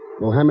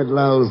 Mohammed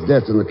Lau's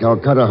death in the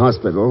Calcutta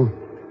hospital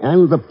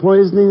and the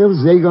poisoning of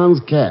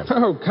Zagon's cat.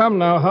 Oh, come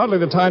now. Hardly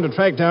the time to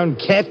track down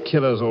cat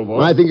killers, old boy.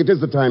 I think it is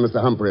the time,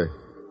 Mr. Humphrey.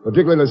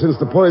 Particularly since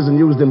the poison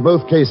used in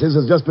both cases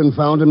has just been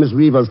found in Miss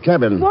Reaver's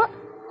cabin. What?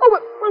 Oh,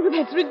 well,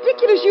 that's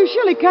ridiculous. You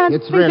surely can't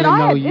It's think really that I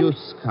no had...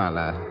 use,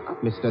 Carla.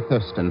 Mr.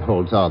 Thurston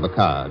holds all the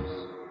cards.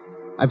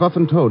 I've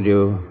often told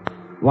you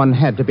one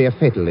had to be a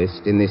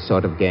fatalist in this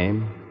sort of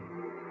game.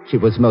 She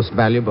was most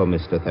valuable,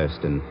 Mr.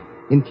 Thurston,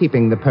 in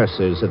keeping the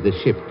pursers of the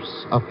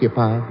ships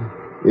occupied.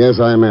 Yes,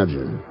 I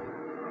imagine.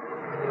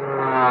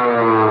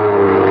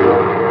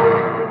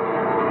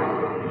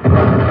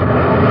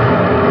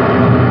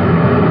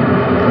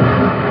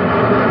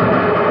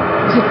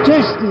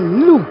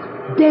 Justin, look.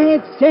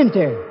 Dead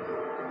center.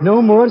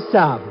 No more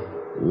sub.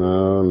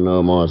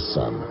 No more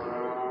sub.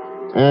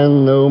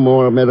 And no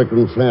more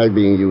American flag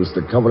being used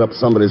to cover up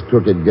somebody's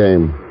crooked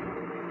game.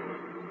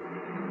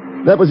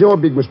 That was your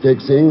big mistake,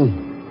 Singh.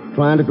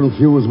 Trying to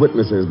confuse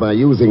witnesses by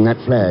using that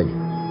flag.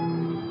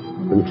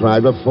 Been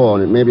tried before,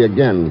 and it may be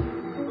again.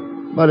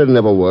 But it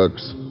never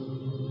works.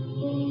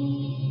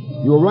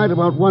 You were right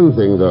about one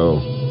thing, though.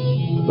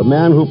 The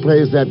man who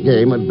plays that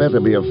game had better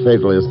be a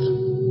fatalist.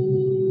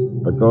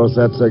 Because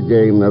that's a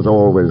game that's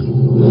always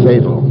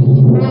fatal.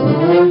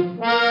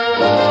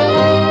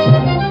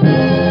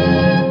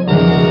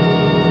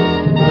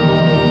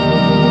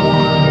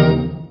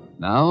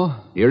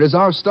 Now, here is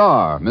our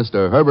star,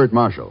 Mr. Herbert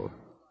Marshall.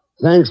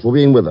 Thanks for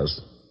being with us.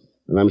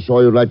 And I'm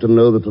sure you'd like to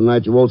know that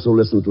tonight you also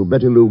listen to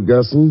Betty Lou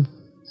Gerson,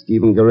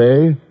 Stephen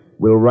Garay,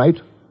 Will Wright,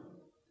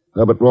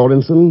 Herbert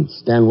Rawlinson,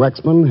 Stan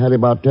Waxman, Harry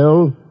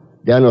Bartell,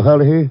 Daniel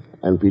Hurley,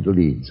 and Peter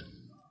Leeds.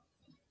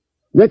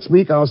 Next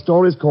week, our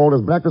story is called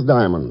As Black as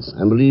Diamonds.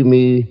 And believe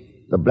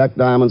me, the black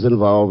diamonds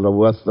involved are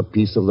worth the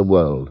peace of the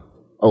world.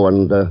 Oh,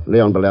 and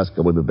Leon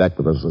Belasco will be back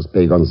with us as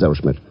Pagon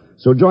Zellschmidt.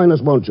 So join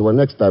us, won't you, when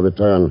next I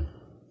return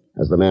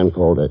as the man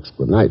called X.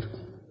 Good night.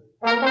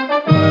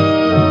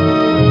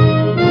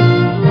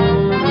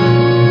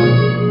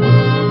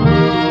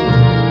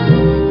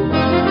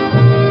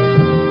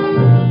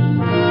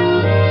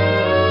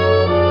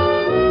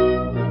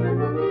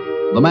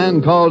 The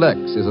Man Called X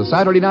is a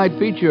Saturday night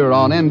feature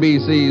on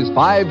NBC's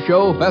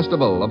 5-show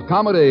festival of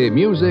comedy,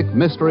 music,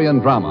 mystery,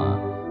 and drama.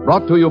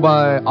 Brought to you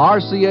by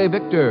RCA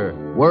Victor,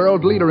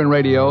 world leader in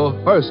radio,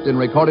 first in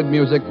recorded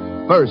music,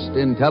 first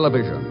in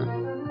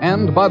television.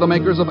 and by the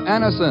makers of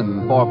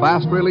Anacin for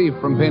fast relief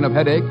from pain of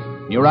headache,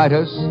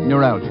 neuritis,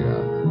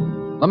 neuralgia.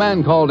 The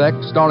Man Called X,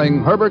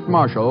 starring Herbert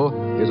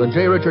Marshall, is a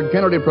J. Richard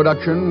Kennedy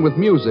production with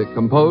music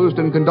composed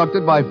and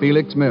conducted by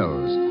Felix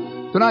Mills.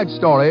 Tonight's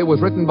story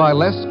was written by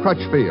Les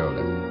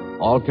Crutchfield.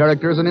 All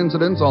characters and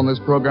incidents on this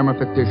program are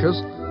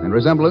fictitious, and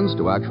resemblance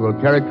to actual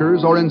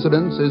characters or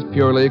incidents is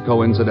purely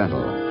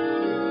coincidental.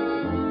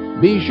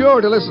 Be sure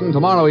to listen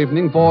tomorrow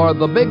evening for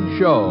The Big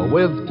Show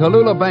with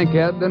Tallulah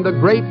Bankhead and a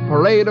great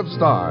parade of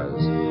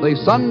stars,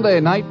 the Sunday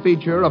night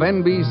feature of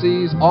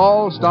NBC's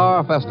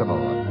All-Star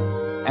Festival.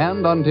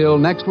 And until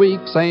next week,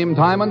 same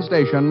time and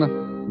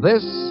station,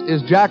 this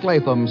is Jack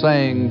Latham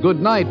saying good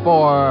night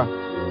for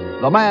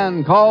The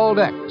Man Called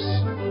X.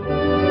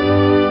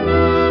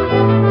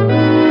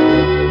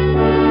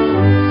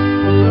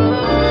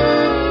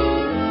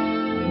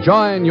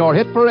 Join your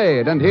hit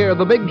parade and hear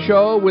The Big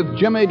Show with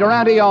Jimmy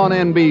Durante on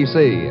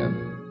NBC.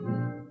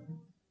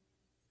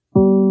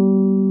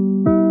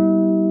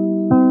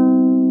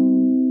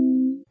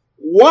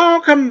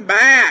 Welcome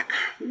back.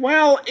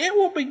 Well, it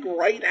will be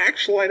great,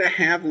 actually, to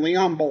have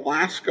Leon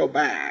Belasco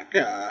back.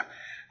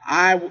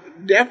 I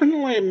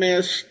definitely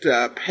missed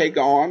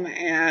Pagon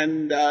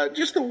and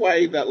just the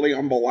way that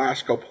Leon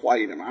Belasco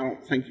played him. I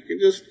don't think you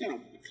can just,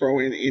 throw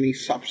in any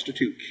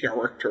substitute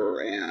character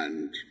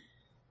and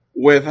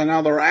with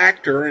another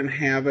actor and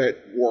have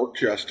it work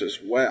just as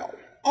well.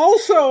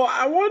 Also,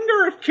 I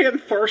wonder if Ken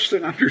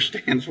Thurston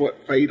understands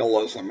what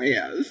fatalism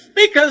is.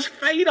 Because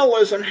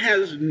fatalism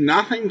has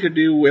nothing to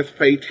do with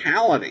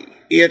fatality.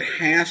 It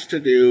has to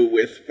do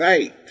with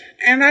fate.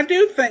 And I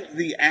do think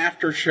the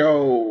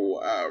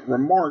after-show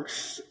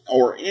remarks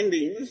or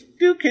endings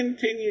do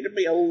continue to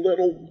be a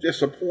little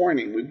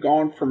disappointing. We've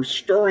gone from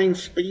stirring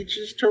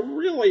speeches to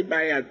really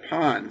bad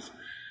puns.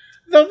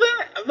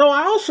 Though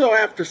I also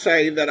have to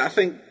say that I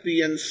think the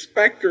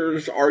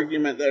inspector's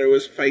argument that it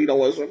was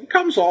fatalism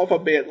comes off a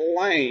bit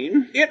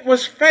lame. It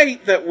was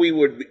fate that we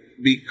would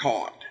be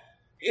caught.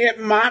 It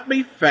might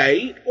be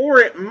fate, or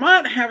it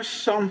might have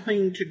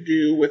something to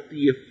do with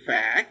the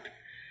fact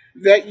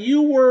that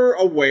you were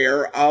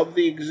aware of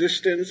the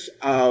existence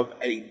of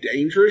a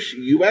dangerous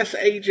U.S.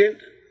 agent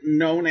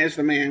known as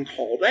the Man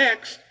Called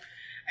X,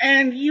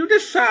 and you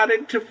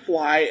decided to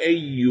fly a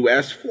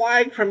U.S.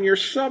 flag from your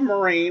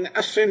submarine,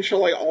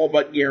 essentially all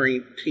but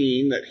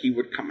guaranteeing that he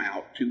would come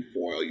out to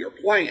foil your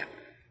plan.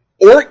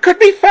 Or it could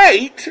be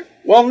fate.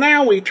 Well,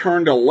 now we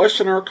turn to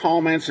listener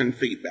comments and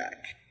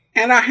feedback.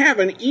 And I have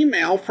an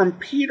email from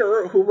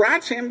Peter who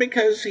writes in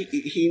because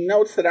he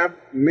notes that I've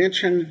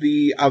mentioned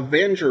the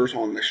Avengers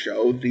on the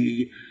show,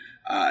 the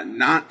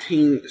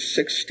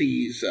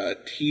 1960s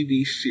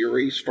TV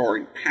series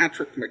starring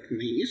Patrick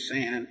McNeese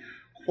and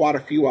quite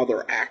a few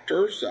other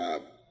actors.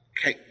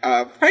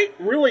 Fate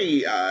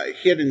really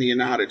hit in the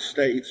United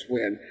States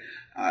when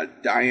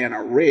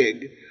Diana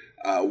Rigg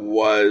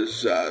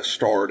was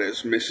starred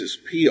as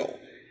Mrs. Peel.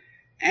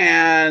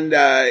 And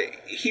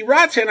he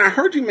writes in, I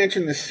heard you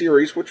mention this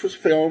series, which was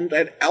filmed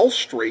at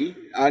Elstree,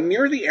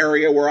 near the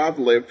area where I've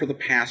lived for the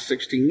past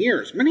 16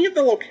 years. Many of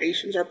the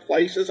locations are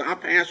places I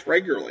pass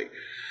regularly.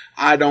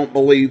 I don't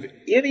believe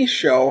any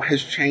show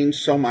has changed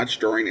so much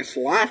during its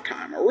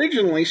lifetime.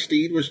 Originally,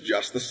 Steed was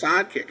just the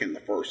sidekick in the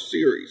first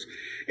series.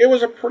 It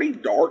was a pretty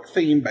dark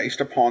theme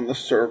based upon the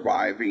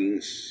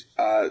surviving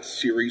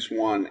Series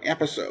 1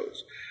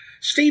 episodes.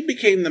 Steed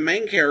became the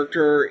main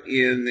character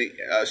in the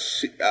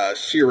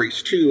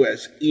Series 2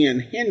 as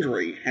Ian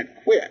Hendry had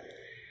quit.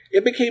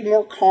 It became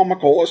more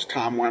comical as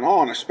time went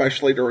on,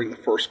 especially during the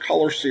first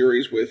color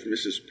series with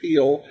Mrs.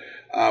 Peel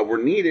were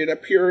needed,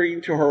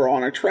 appearing to her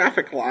on a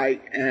traffic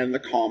light and the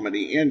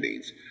comedy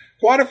endings.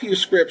 Quite a few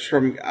scripts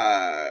from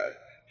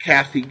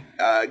Kathy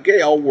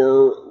Gale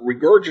were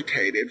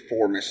regurgitated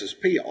for Mrs.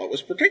 Peel. It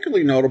was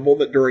particularly notable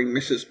that during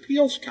Mrs.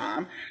 Peel's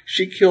time,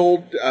 she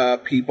killed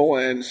people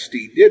and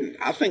Steed didn't.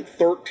 I think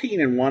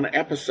 13 in one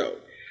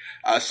episode.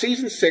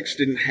 Series 6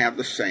 didn't have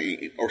the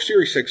same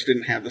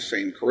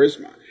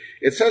charisma.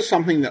 It says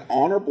something that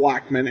Honor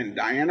Blackman and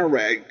Diana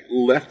Rigg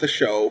left the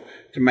show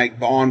to make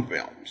Bond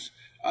films.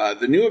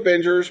 The New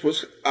Avengers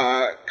was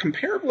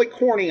comparably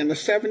corny in the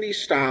 70s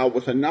style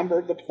with a number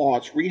of the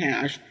plots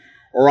rehashed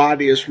or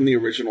ideas from the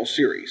original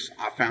series.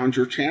 I found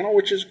your channel,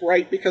 which is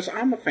great because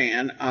I'm a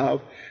fan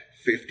of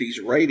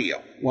 50s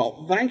radio.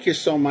 Well, thank you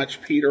so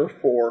much, Peter,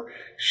 for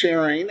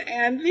sharing.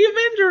 And The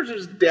Avengers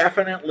is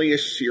definitely a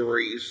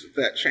series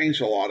that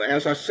changed a lot.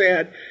 As I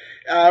said,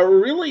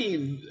 really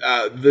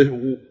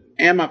the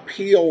Emma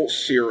Peel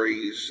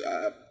series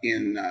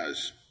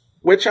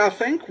which I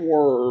think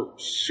were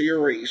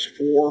series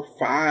 4,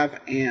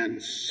 5,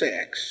 and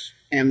 6,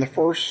 and the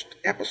first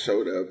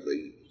episode of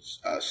the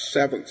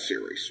 7th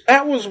series.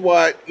 That was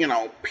what,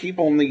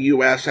 people in the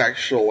U.S.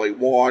 actually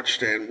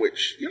watched and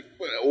which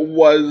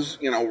was,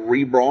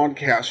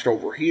 rebroadcast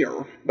over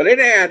here. But it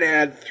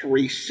had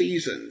 3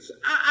 seasons.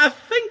 I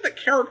think the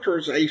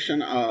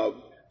characterization of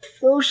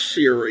first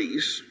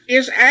series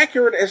is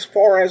accurate as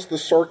far as the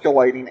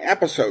circulating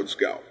episodes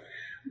go.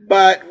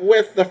 But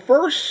with the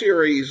first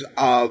series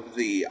of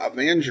The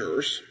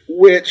Avengers,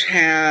 which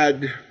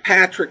had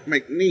Patrick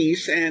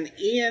McNeice and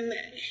Ian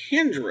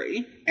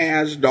Hendry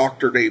as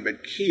Dr.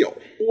 David Keel,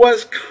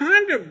 was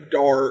kind of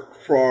dark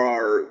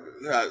for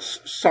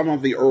some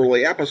of the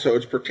early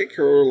episodes,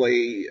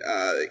 particularly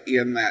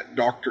in that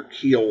Dr.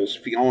 Keel's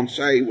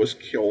fiancée was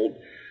killed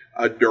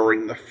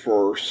during the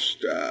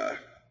first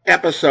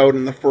episode,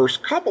 and the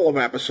first couple of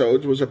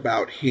episodes was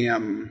about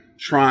him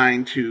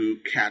trying to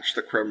catch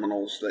the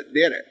criminals that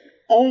did it.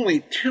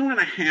 Only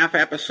 2.5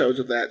 episodes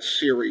of that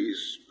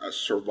series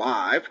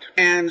survived,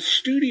 and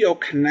Studio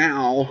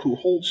Canal, who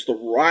holds the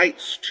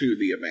rights to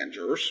The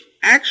Avengers,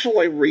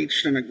 actually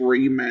reached an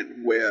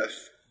agreement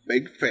with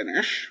Big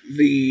Finish,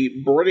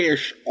 the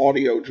British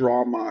audio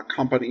drama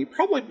company,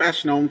 probably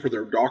best known for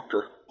their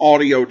Doctor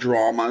audio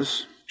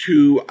dramas,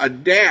 to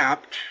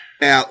adapt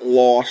that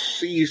lost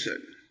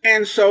season.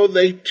 And so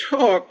they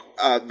took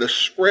the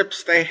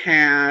scripts they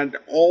had,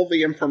 all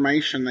the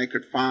information they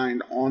could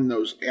find on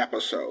those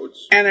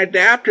episodes, and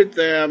adapted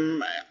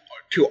them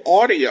to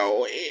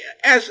audio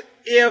as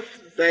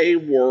if they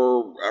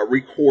were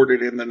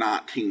recorded in the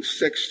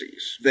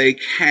 1960s. They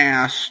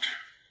cast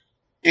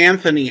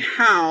Anthony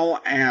Howe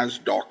as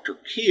Dr.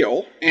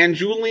 Keel and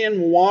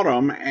Julian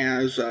Wadham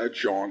as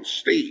John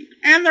Steed.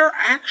 And they're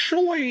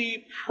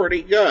actually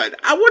pretty good.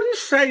 I wouldn't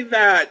say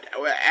that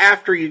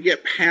after you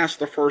get past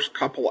the first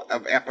couple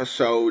of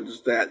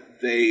episodes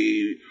that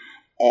they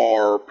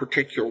are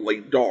particularly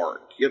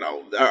dark. You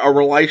know, a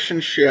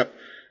relationship,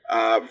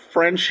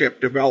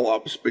 friendship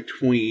develops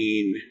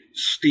between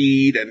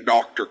Steed and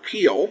Dr.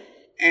 Keel.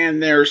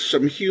 And there's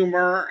some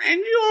humor, and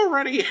you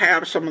already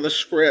have some of the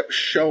script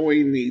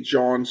showing the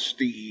John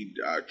Steed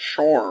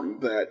charm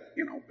that,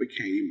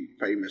 became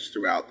famous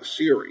throughout the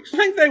series. I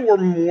think they were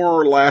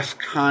more or less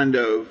kind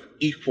of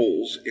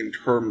equals in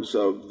terms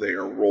of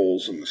their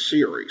roles in the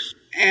series.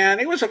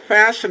 And it was a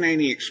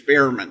fascinating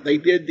experiment. They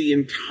did the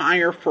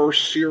entire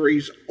first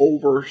series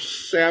over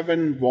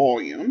 7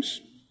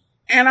 volumes.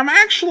 And I'm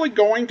actually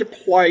going to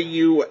play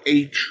you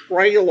a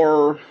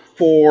trailer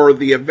for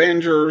The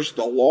Avengers,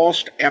 The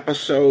Lost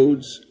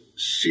Episodes,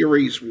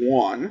 Series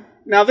 1.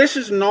 Now, this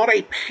is not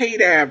a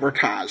paid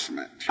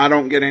advertisement. I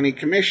don't get any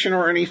commission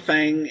or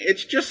anything.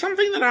 It's just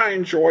something that I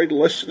enjoyed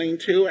listening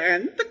to,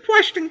 and the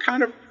question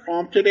kind of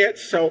prompted it.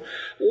 So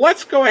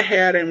let's go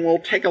ahead and we'll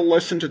take a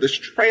listen to this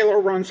trailer.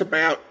 Runs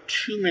about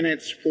 2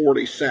 minutes,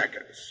 40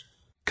 seconds.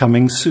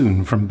 Coming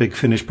soon from Big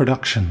Finish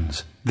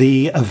Productions,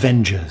 The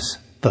Avengers,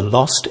 The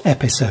Lost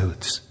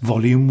Episodes,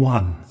 Volume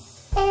 1.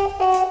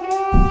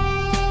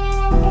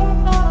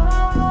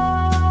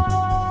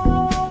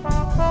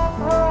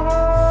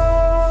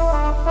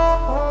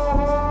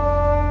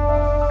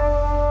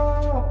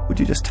 Would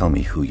you just tell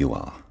me who you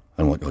are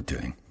and what you're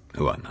doing?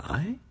 Who am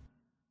I?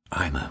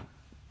 I'm a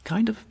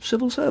kind of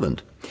civil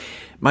servant.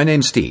 My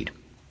name's Steed,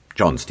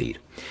 John Steed.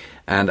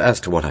 And as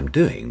to what I'm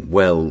doing,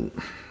 well,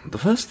 the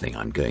first thing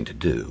I'm going to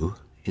do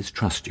is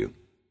trust you.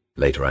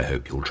 Later, I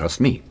hope you'll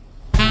trust me.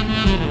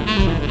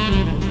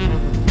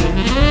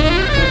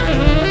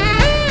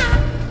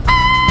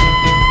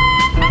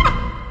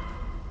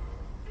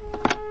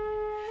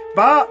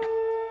 Bart,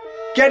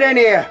 get in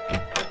here.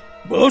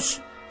 Boss?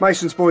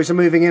 Mason's boys are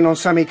moving in on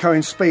Sammy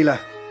Cohen's spieler.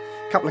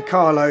 Couple of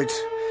carloads.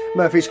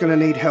 Murphy's going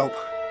to need help.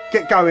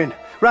 Get going.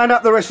 Round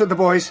up the rest of the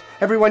boys.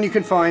 Everyone you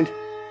can find.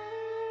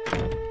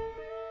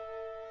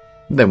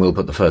 Then we'll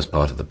put the first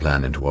part of the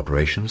plan into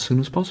operation as soon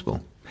as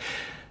possible.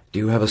 Do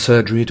you have a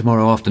surgery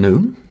tomorrow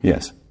afternoon?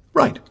 Yes.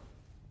 Right.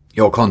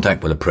 Your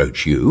contact will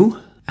approach you,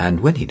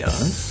 and when he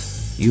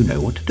does, you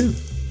know what to do.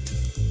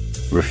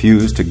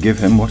 Refuse to give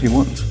him what he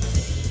wants.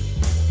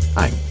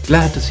 I'm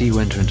glad to see you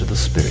enter into the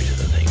spirit of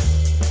the thing.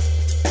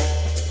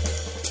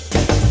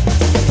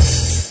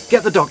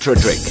 Get the doctor a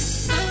drink.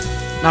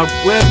 Now,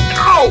 where...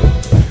 Ow!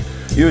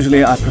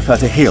 Usually I prefer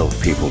to heal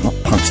people, not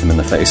punch them in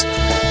the face.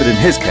 But in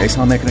his case,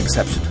 I'll make an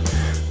exception.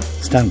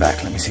 Stand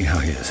back, let me see how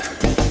he is.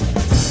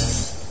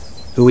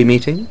 Who are we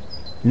meeting?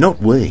 Not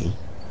we.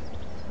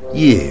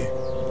 You.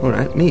 All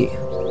right, me.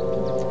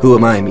 Who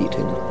am I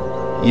meeting?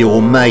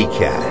 Your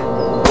maker.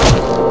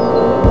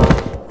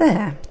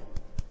 There.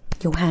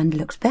 Your hand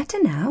looks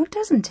better now,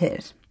 doesn't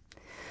it?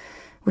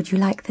 Would you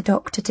like the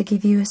doctor to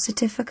give you a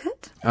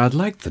certificate? I'd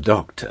like the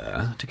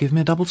doctor to give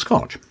me a double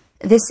scotch.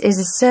 This is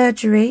a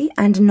surgery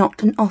and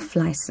not an off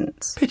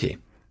licence. Pity.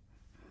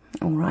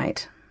 All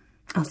right.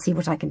 I'll see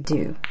what I can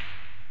do.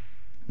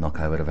 Knock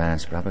over the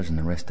Vance brothers and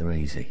the rest are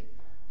easy.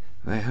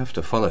 They have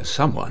to follow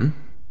someone.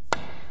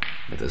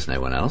 If there's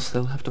no one else,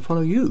 they'll have to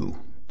follow you.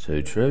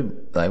 Too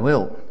true. They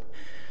will.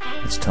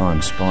 It's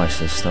time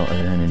Spicer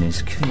started earning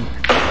his keep.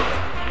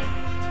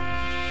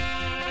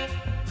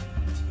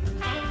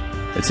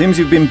 It seems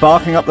you've been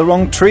barking up the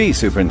wrong tree,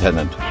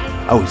 Superintendent.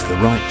 Oh, it's the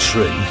right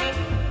tree.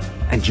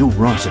 And you're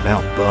right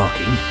about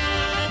barking.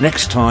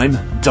 Next time,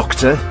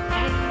 Doctor,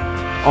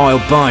 I'll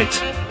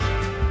bite.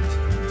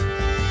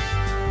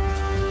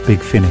 Big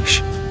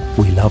Finish.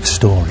 We love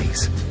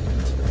stories.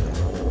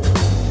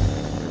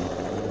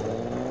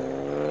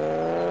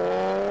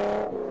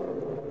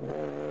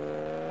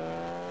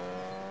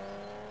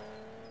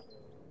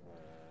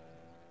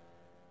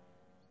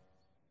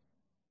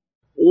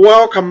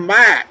 Welcome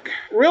back.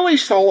 Really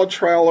solid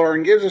trailer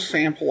and gives a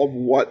sample of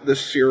what the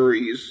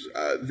series,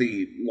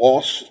 the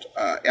Lost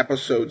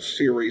episode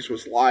series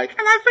was like.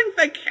 And I think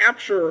they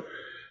capture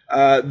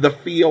the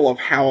feel of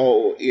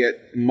how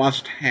it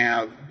must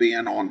have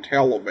been on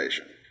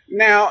television.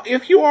 Now,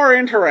 if you are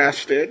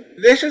interested,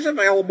 this is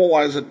available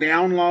as a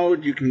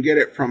download. You can get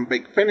it from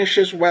Big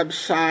Finish's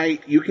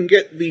website. You can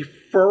get the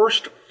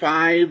first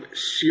 5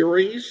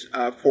 series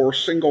for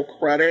single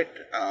credit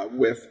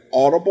with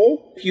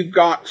Audible. If you've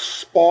got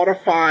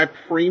Spotify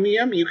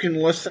Premium, you can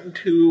listen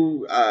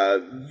to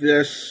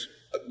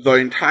the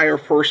entire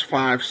first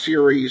 5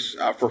 series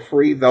for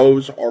free.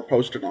 Those are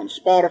posted on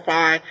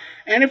Spotify.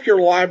 And if your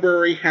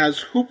library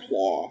has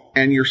Hoopla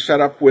and you're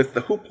set up with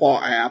the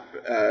Hoopla app,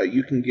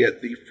 you can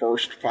get the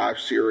first 5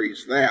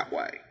 series that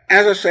way.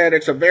 As I said,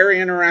 it's a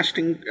very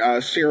interesting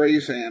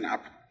series,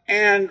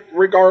 and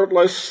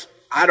regardless,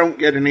 I don't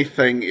get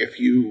anything if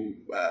you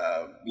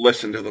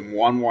listen to them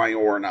one way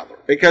or another.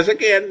 Because,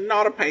 again,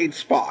 not a paid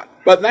spot.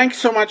 But thanks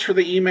so much for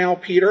the email,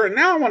 Peter. And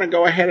now I want to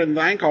go ahead and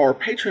thank our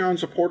Patreon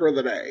supporter of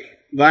the day.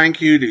 Thank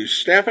you to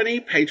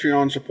Stephanie,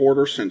 Patreon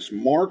supporter since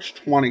March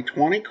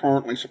 2020,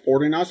 currently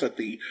supporting us at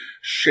the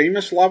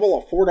Seamus level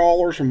of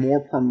 $4 or more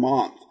per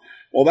month.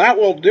 Well, that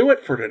will do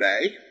it for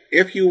today.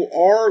 If you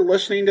are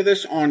listening to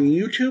this on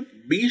YouTube,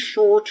 be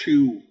sure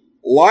to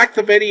like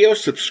the video,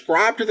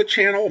 subscribe to the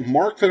channel,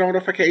 mark the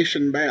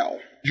notification bell.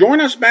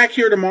 Join us back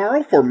here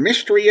tomorrow for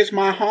Mystery is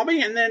My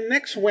Hobby, and then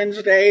next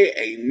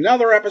Wednesday,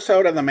 another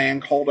episode of The Man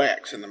Called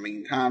X. In the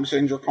meantime,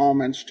 send your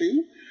comments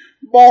to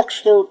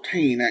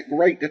Box13 at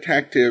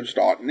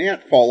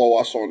greatdetectives.net. Follow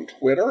us on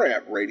Twitter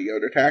at Radio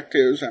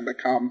Detectives and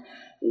become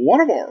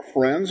one of our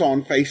friends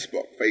on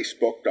Facebook,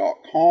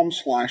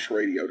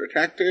 facebook.com/Radio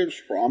Detectives.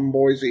 From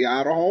Boise,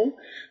 Idaho,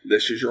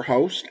 this is your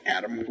host,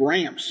 Adam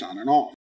Graham, signing off.